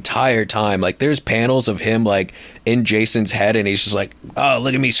Jason the entire time. Like, there's panels of him like in Jason's head, and he's just like, "Oh,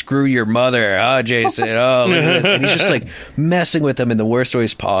 look at me screw your mother, oh Jason, oh look at this," and he's just like messing with them in the worst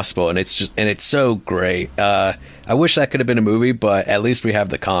ways possible, and it's so great. I wish that could have been a movie, but at least we have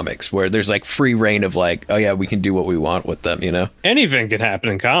the comics where there's like free reign of like, oh yeah, we can do what we want with them, you know? Anything could happen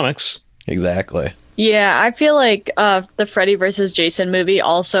in comics. Exactly. Yeah, I feel like the Freddy versus Jason movie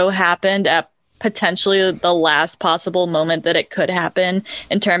also happened at potentially the last possible moment that it could happen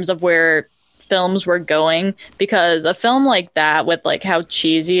in terms of where films were going, because a film like that, with like how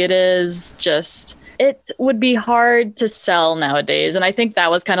cheesy it is, just it would be hard to sell nowadays. And I think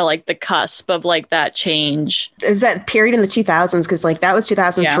that was kind of like the cusp of like that change. It was that period in the 2000s, because like that was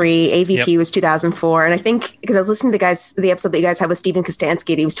 2003, AVP was 2004. And I think because I was listening to the episode that you guys had with Steven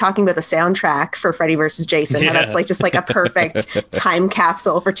Kostanski, and he was talking about the soundtrack for Freddy versus Jason. How that's like just like a perfect time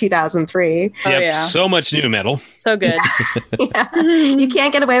capsule for 2003. So much new metal. So good. You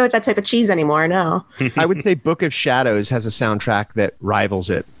can't get away with that type of cheese anymore. No. I would say Book of Shadows has a soundtrack that rivals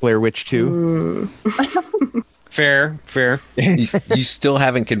it. Blair Witch 2. Fair. You still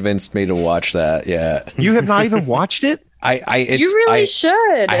haven't convinced me to watch that yet. You have not even watched it? You really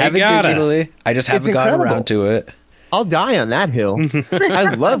should. I have it digitally. I just haven't gotten around to it. I'll die on that hill.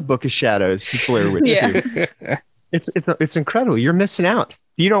 I love Book of Shadows. Blair Witch 2. It's incredible. You're missing out.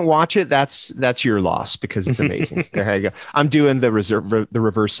 If you don't watch it, that's your loss, because it's amazing. There you go. I'm doing the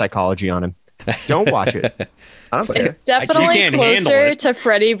reverse psychology on him. Don't watch it. I don't care. It's definitely closer to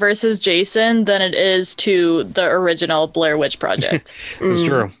Freddy versus Jason than it is to the original Blair Witch Project. It's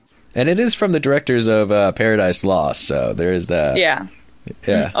true. And it is from the directors of Paradise Lost, so there is that. Yeah.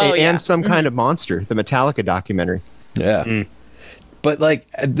 And some kind of monster, the Metallica documentary. Yeah. But like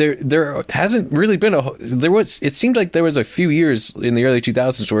there hasn't really been it seemed like there was a few years in the early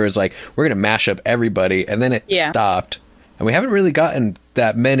 2000s where it's like, we're going to mash up everybody, and then it stopped. And we haven't really gotten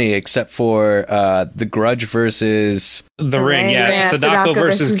that many, except for The Grudge versus The Ring. Sadako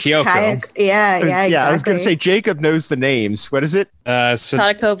versus Kyoko. Exactly. Yeah, I was going to say Jacob knows the names. What is it?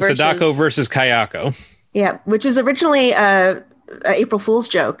 Sadako versus Kayako. Yeah, which was originally April Fool's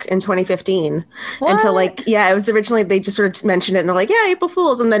joke in 2015. What? Until it was originally, they just sort of mentioned it and they're like, yeah, April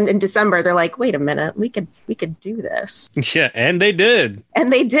Fool's. And then in December, they're like, wait a minute, we could do this. Yeah, and they did.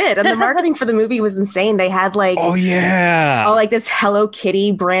 And the marketing for the movie was insane. They had like, all like this Hello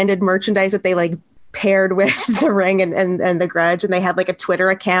Kitty branded merchandise that they like paired with The Ring and The Grudge, and they had like a Twitter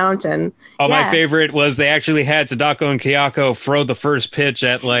account. And my favorite was they actually had Sadako and Kayako throw the first pitch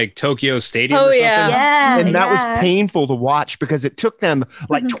at like Tokyo Stadium or something. And that was painful to watch, because it took them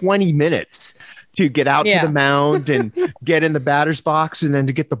like 20 minutes to get out to the mound and get in the batter's box, and then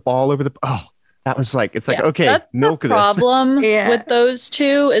to get the ball over the that was like, it's like, okay, that's milk the this. Problem with those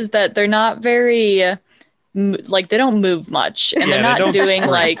two is that they're not very like, they don't move much, and they're not doing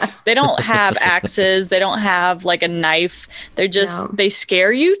like, they don't have axes, they don't have like a knife, they're just they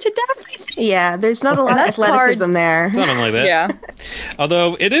scare you to death. There's not a lot of athleticism there, something like that.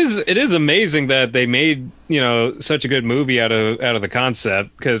 Although it is amazing that they made such a good movie out of the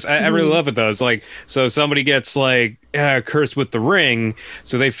concept, because I really love it though. It's like, so somebody gets like cursed with the Ring,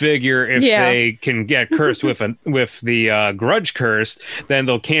 so they figure if they can get cursed with the Grudge curse, then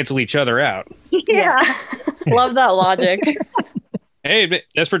they'll cancel each other out. Love that logic. Hey,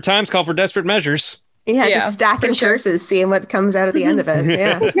 desperate times call for desperate measures. Yeah, Yeah, just stacking for sure. curses, seeing what comes out at the end of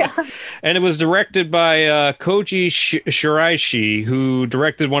it. Yeah. And it was directed by Koji Shiraishi, who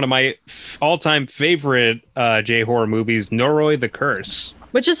directed one of my all-time favorite J-horror movies, Noroi the Curse.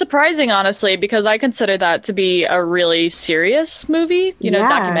 Which is surprising, honestly, because I consider that to be a really serious movie, Yeah.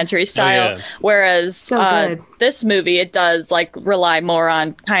 documentary style. yeah. Whereas So good. this movie, it does like rely more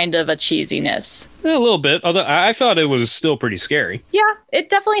on kind of a cheesiness. A little bit, although I thought it was still pretty scary. Yeah, it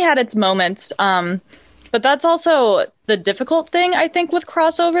definitely had its moments. But that's also the difficult thing, I think, with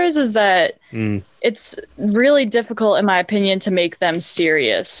crossovers is that it's really difficult, in my opinion, to make them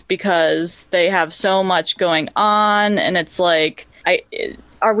serious because they have so much going on, and it's like,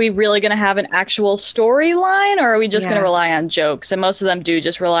 are we really going to have an actual storyline, or are we just going to rely on jokes? And most of them do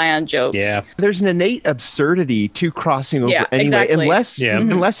just rely on jokes. Yeah. There's an innate absurdity to crossing over Yeah, anyway, exactly.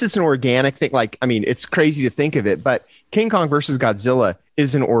 unless it's an organic thing. Like, I mean, it's crazy to think of it, but King Kong versus Godzilla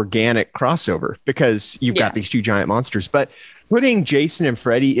is an organic crossover because you've got these two giant monsters. But putting Jason and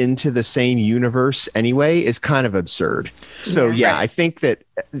Freddy into the same universe anyway is kind of absurd. So Right. I think that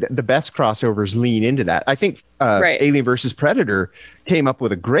the best crossovers lean into that. I think Alien versus Predator came up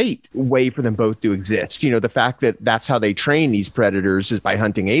with a great way for them both to exist. You know, the fact that that's how they train these predators is by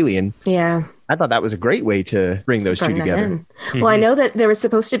hunting alien. Yeah. I thought that was a great way to bring those two Bring that together. in. Well, I know that there was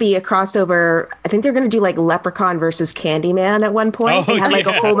supposed to be a crossover. I think they're going to do like Leprechaun versus Candyman at one point. Oh, They had like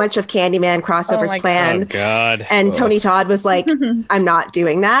a yeah. whole bunch of Candyman crossovers my Oh, planned. God. And Tony Todd was like, I'm not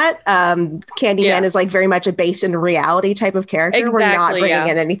doing that. Candyman Yeah. is like very much a based in reality type of character. We're not Exactly, bringing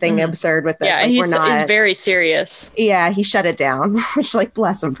yeah. in anything absurd with this. Yeah, Like, and we're he's not. very serious. Yeah, he shut it down, which like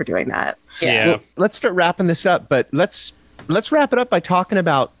bless him for doing that. Yeah. Well, let's start wrapping this up, but let's wrap it up by talking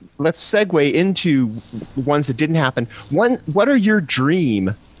about, let's segue into ones that didn't happen. What are your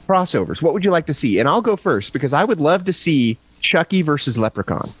dream crossovers? What would you like to see? And I'll go first because I would love to see Chucky versus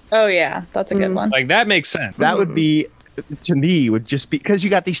Leprechaun. Oh, yeah, that's a good one. Like, that makes sense. That would be, to me, would just be because you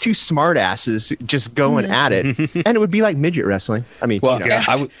got these two smart asses just going at it, and it would be like midget wrestling. I mean, Well, you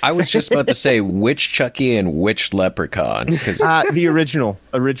know, I was just about to say which Chucky and which Leprechaun because the original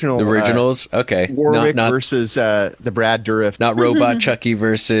the originals. Okay, Warwick not versus the Brad Dourif. not Robot Chucky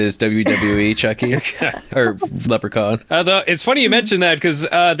versus WWE Chucky or Leprechaun. Although it's funny you mentioned that because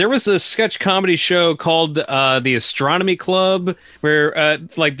there was a sketch comedy show called the Astronomy Club where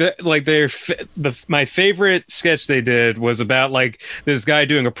my favorite sketch they did was about like this guy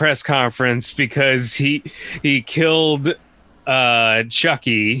doing a press conference because he killed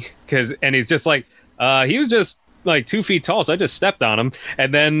Chucky and he's just like he was just like 2 feet tall, so I just stepped on him,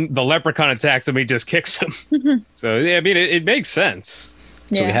 and then the leprechaun attacks him, he just kicks him. So yeah, I mean it makes sense.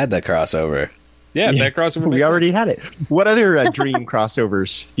 So we had that crossover. Yeah, that crossover. We makes already sense. had it. What other dream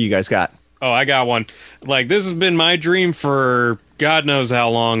crossovers do you guys got? Oh, I got one. Like, this has been my dream for God knows how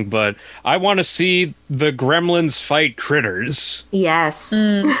long, but I want to see the Gremlins fight Critters. Yes.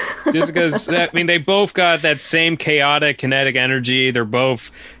 Just because, I mean, they both got that same chaotic, kinetic energy. They're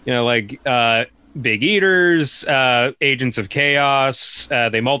both, like big eaters, agents of chaos.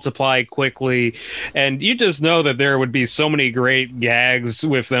 They multiply quickly. And you just know that there would be so many great gags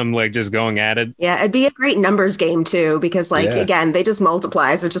with them, like, just going at it. Yeah, it'd be a great numbers game too, because again, they just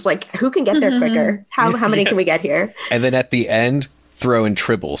multiply. So just like, who can get there quicker? How many can we get here? And then at the end, throw in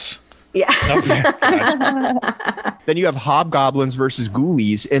tribbles. Yeah. Then you have Hobgoblins versus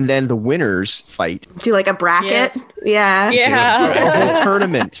Ghoulies, and then the winners fight. Do like a bracket. Yes. Yeah. Yeah. A whole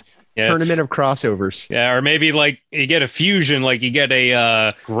tournament. Yeah. Tournament of crossovers. Yeah, or maybe like you get a fusion, like you get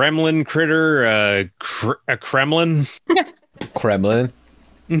a gremlin critter, a Kremlin. Kremlin.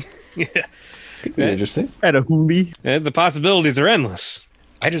 Yeah. Could be interesting. And a Hoolie. The possibilities are endless.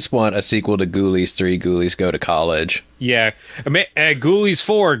 I just want a sequel to Ghoulies 3, Ghoulies Go to College. Yeah. Ghoulies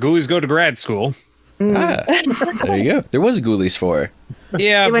 4, Ghoulies go to grad school. Ah, there you go. There was a Ghoulies 4.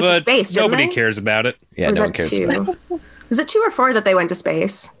 Yeah, They went to but space, didn't nobody they? cares about it. Yeah, Was no one that cares about it. 2? Was it 2 or 4 that they went to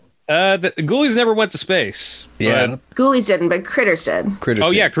space? The Ghoulies never went to space. Yeah, but- Ghoulies didn't, but Critters did. Critters.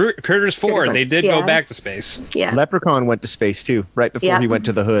 Oh, did. yeah, Critters 4. Critters went They to- did yeah. go back to space. Yeah. Leprechaun went to space too, right before Yeah. he went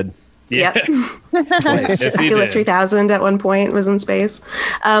to the hood. Yeah. Yep. Twice. Yes, he Dracula did. 3000 at one point was in space.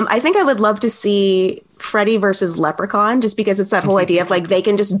 I think I would love to see Freddy versus Leprechaun, just because it's that whole idea of like they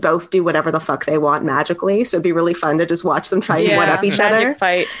can just both do whatever the fuck they want magically. So it'd be really fun to just watch them try and one up each magic other.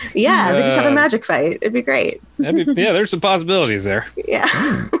 fight. Yeah, they just have a Uh, magic fight. It'd be great. Yeah, there's some possibilities there.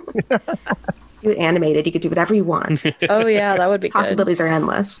 Yeah. Do it animated. You could do whatever you want. Oh yeah, that would be good. Possibilities are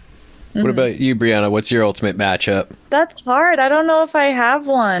endless. What about you, Brianna? What's your ultimate matchup? That's hard. I don't know if I have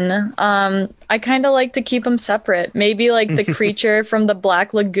one. I kind of like to keep them separate. Maybe like the creature from the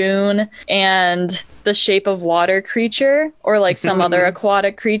Black Lagoon and the Shape of Water creature, or like some other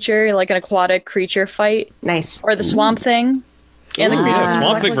aquatic creature, like an aquatic creature fight, Nice. or the Swamp Thing. And the Ooh, creature. yeah,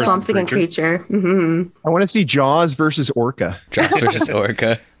 Swamp Thing versus Swamp Thing and creature. creature. I want to see Jaws versus Orca. Jaws versus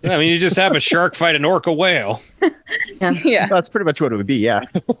Orca. I mean, you just have a shark fight an orca whale. Yeah. That's pretty much what it would be. Yeah.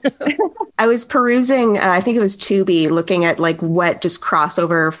 I was perusing, I think it was Tubi, looking at like what just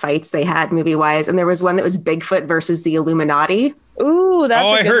crossover fights they had movie wise, and there was one that was Bigfoot versus the Illuminati, Ooh, that's Oh,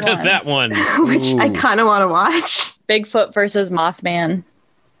 a I good heard one. of that one. which I kind of want to watch. Bigfoot versus Mothman.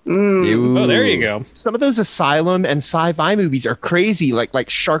 Oh, there you go. Some of those asylum and sci-fi movies are crazy, like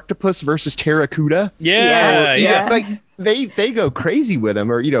Sharktopus versus Terracuda. Yeah, Yeah. Like they go crazy with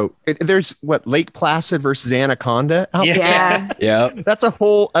them. Or there's what, Lake Placid versus Anaconda. Out Yeah. there. Yeah. Yep. That's a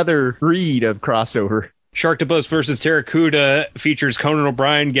whole other breed of crossover. Sharktopus versus Terracuda features Conan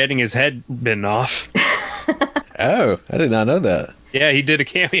O'Brien getting his head bitten off. Oh, I did not know that. Yeah, he did a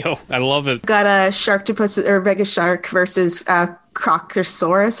cameo. I love it. Got a Sharktopus or Mega Shark versus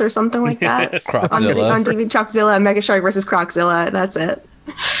Crocosaurus or something like that. Croczilla. On TV, Choczilla, Mega Shark versus Croczilla. That's it.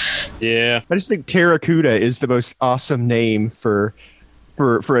 Yeah. I just think Terracuda is the most awesome name for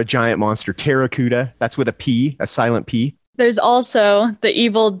a giant monster. Terracuda. That's with a P, a silent P. There's also the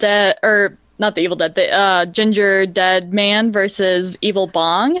Evil Dead, or not the Evil Dead, the Ginger Dead Man versus Evil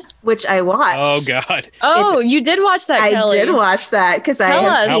Bong. Which I watched. Oh, God. Oh, you did watch that, I Kelly. did watch that because I Tell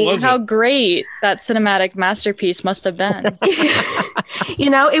have us How seen. was how it? great that cinematic masterpiece must have been.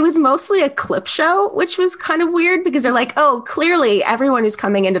 It was mostly a clip show, which was kind of weird because they're like, oh, clearly everyone who's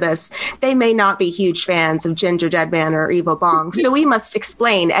coming into this, they may not be huge fans of Ginger Dead Man or Evil Bong. So we must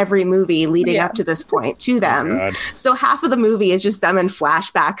explain every movie leading Yeah. up to this point to them. God. So half of the movie is just them in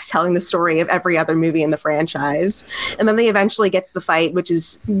flashbacks telling the story of every other movie in the franchise. And then they eventually get to the fight, which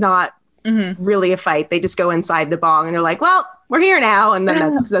is not really a fight. They just go inside the bong and they're like, well, we're here now. And then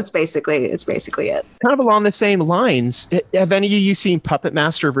that's basically it. Kind of along the same lines. Have any of you seen Puppet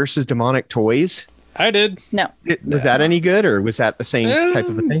Master versus Demonic Toys? I did. No. Was that any good, or was that the same type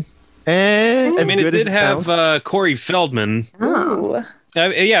of a thing? I mean, it did have Corey Feldman. Ooh.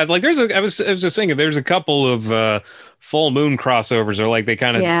 Yeah, like I was just thinking, there's a couple of full moon crossovers, or like they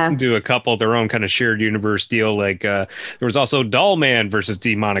kind of Yeah. do a couple of their own kind of shared universe deal. Like there was also Doll Man versus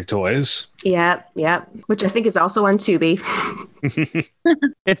Demonic Toys. Yeah. Which I think is also on Tubi.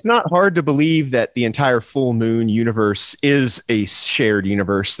 It's not hard to believe that the entire Full Moon universe is a shared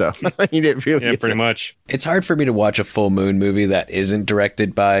universe, though. I mean, it really Yeah, is. pretty much. It's hard for me to watch a full moon movie that isn't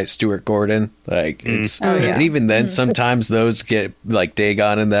directed by Stuart Gordon. Like it's, Oh, yeah. and even then, sometimes those get like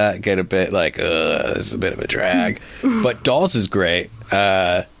Dagon and that get a bit like, this is a bit of a drag. But Dolls is great.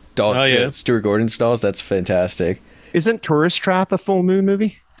 Stuart Gordon's Dolls, that's fantastic. Isn't Tourist Trap a Full Moon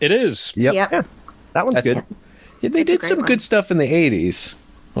movie? It is. Yep. Yep. That one's That's good. Yeah, they did great some one. good stuff in the 80s.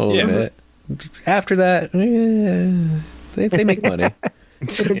 I'll Yeah. admit. After that, they make money.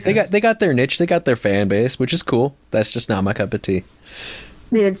 They got their niche, they got their fan base, which is cool. That's just not my cup of tea.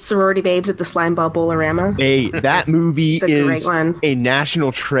 They did Sorority Babes at the Slimeball Bowlerama. Hey, that movie It's a great is one. a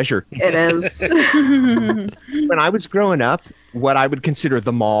national treasure. It is. When I was growing up, what I would consider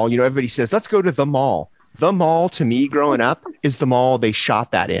the mall, everybody says, let's go to the mall. The mall to me growing up is the mall they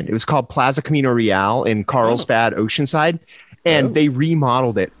shot that in. It was called Plaza Camino Real in Carlsbad, Oceanside. And they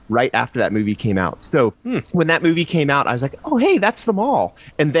remodeled it right after that movie came out. So when that movie came out, I was like, oh, hey, that's the mall.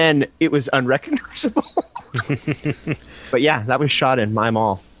 And then it was unrecognizable. But yeah, that was shot in my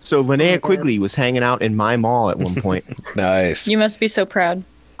mall. So Linnea Quigley was hanging out in my mall at one point. Nice. You must be so proud.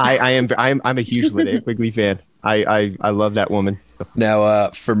 I'm a huge Linnea Quigley fan. I love that woman. So. Now,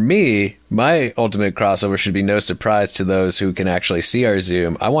 for me, my ultimate crossover should be no surprise to those who can actually see our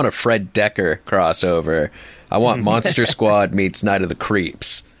Zoom. I want a Fred Decker crossover. I want Monster Squad meets Night of the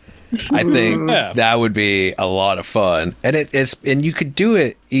Creeps. I think Yeah. that would be a lot of fun, and and you could do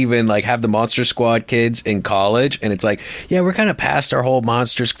it even like have the Monster Squad kids in college, and it's like, yeah, we're kind of past our whole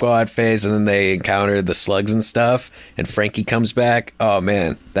Monster Squad phase, and then they encounter the slugs and stuff, and Frankie comes back. Oh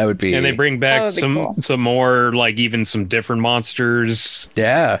man, that would be. And they bring back That would be cool. some more, like even some different monsters.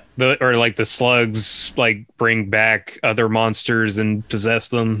 yeah. Or like the slugs like bring back other monsters and possess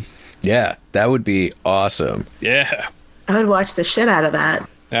them. Yeah, that would be awesome. Yeah. I would watch the shit out of that.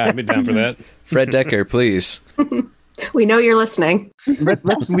 Yeah, I'd be down for that. Fred Decker, please. We know you're listening.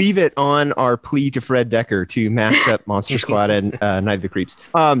 Let's leave it on our plea to Fred Decker to match up Monster Squad and Night of the Creeps.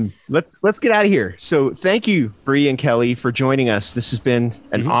 Let's get out of here. So thank you, Bree and Kelly, for joining us. This has been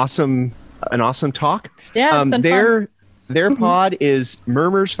an awesome talk. Yeah, it's been fun. Their pod is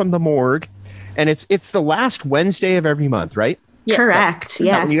Murmurs from the Morgue, and it's the last Wednesday of every month, right? Yeah. Correct. When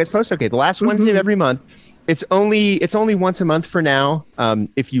Yes. you guys post, okay, the last Wednesday of every month. It's only once a month for now.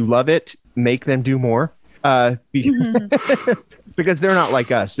 If you love it, make them do more. Because they're not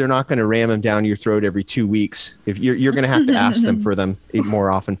like us. They're not going to ram them down your throat every 2 weeks. If you're going to have to ask them for them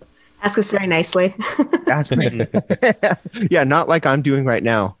more often. Ask us very nicely. Ask me. Yeah, not like I'm doing right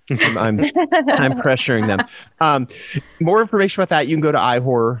now. I'm pressuring them. More information about that, you can go to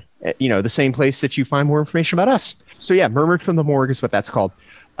iHorror. The same place that you find more information about us. So yeah, Murmured from the Morgue is what that's called.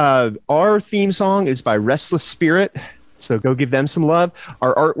 Our theme song is by Restless Spirit, so go give them some love.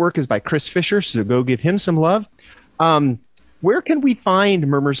 Our artwork is by Chris Fisher, so go give him some love. Where can we find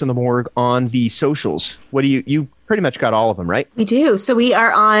Murmurs in the Morgue on the socials? What do you pretty much got all of them, right? We do. So we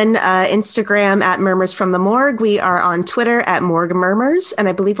are on Instagram at Murmurs from the Morgue. We are on Twitter at Morgue Murmurs. And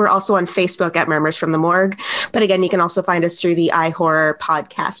I believe we're also on Facebook at Murmurs from the Morgue. But again, you can also find us through the iHorror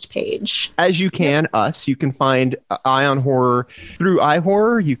podcast page. As you can us, you can find Eye on Horror through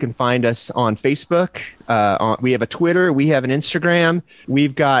iHorror. You can find us on Facebook. We have a Twitter. We have an Instagram.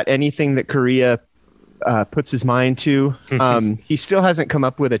 We've got anything that Korea puts his mind to. He still hasn't come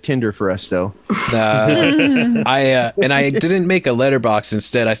up with a Tinder for us, though. I didn't make a letterbox.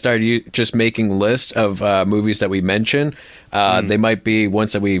 Instead, I started just making lists of movies that we mention. They might be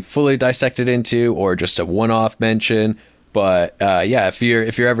ones that we fully dissected into, or just a one-off mention. But yeah, if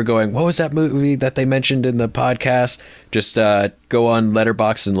you're ever going, what was that movie that they mentioned in the podcast? Just go on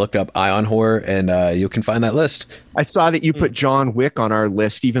Letterboxd and look up Eye on Horror, and you can find that list. I saw that you put John Wick on our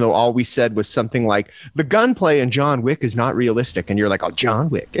list, even though all we said was something like the gunplay in John Wick is not realistic, and you're like, oh, John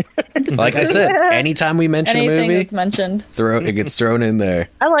Wick. Like I said, anytime we mention a Anything movie, that's mentioned. it gets thrown in there.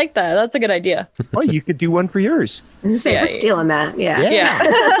 I like that. That's a good idea. Well, you could do one for yours. We're stealing that. Yeah.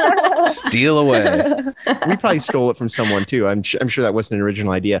 Yeah. Steal away. We probably stole it from someone too. I'm sure that wasn't an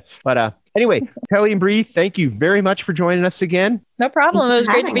original idea. But anyway, Kelly and Bree, thank you very much for joining us again. No problem. It was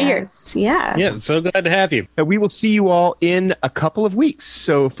great to be here. Yeah. Yeah, so glad to have you. And we will see you all in a couple of weeks.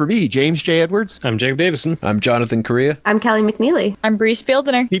 So for me, James J. Edwards, I'm Jacob Davison. I'm Jonathan Correa. I'm Kelly McNeely. I'm Bree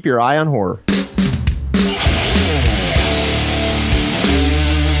Spieldiner. keep your eye on horror.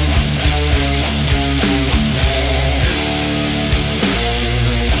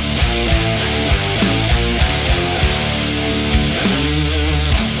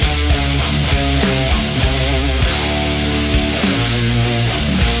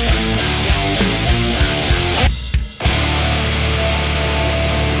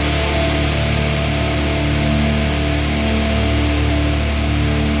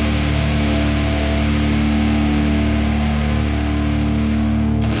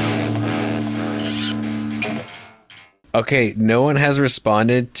 Okay, no one has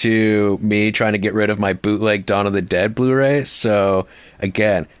responded to me trying to get rid of my bootleg Dawn of the Dead Blu-ray. So,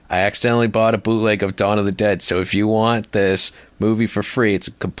 again, I accidentally bought a bootleg of Dawn of the Dead. So if you want this movie for free, it's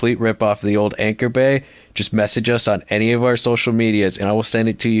a complete rip-off of the old Anchor Bay. Just message us on any of our social medias, and I will send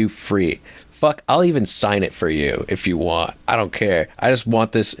it to you free. Fuck, I'll even sign it for you if you want. I don't care. I just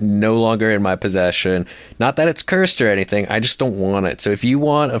want this no longer in my possession. Not that it's cursed or anything. I just don't want it. So if you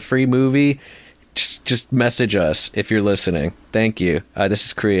want a free movie, just message us if you're listening. Thank you. This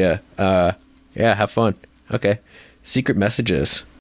is Korea. Yeah, have fun. Okay. Secret messages.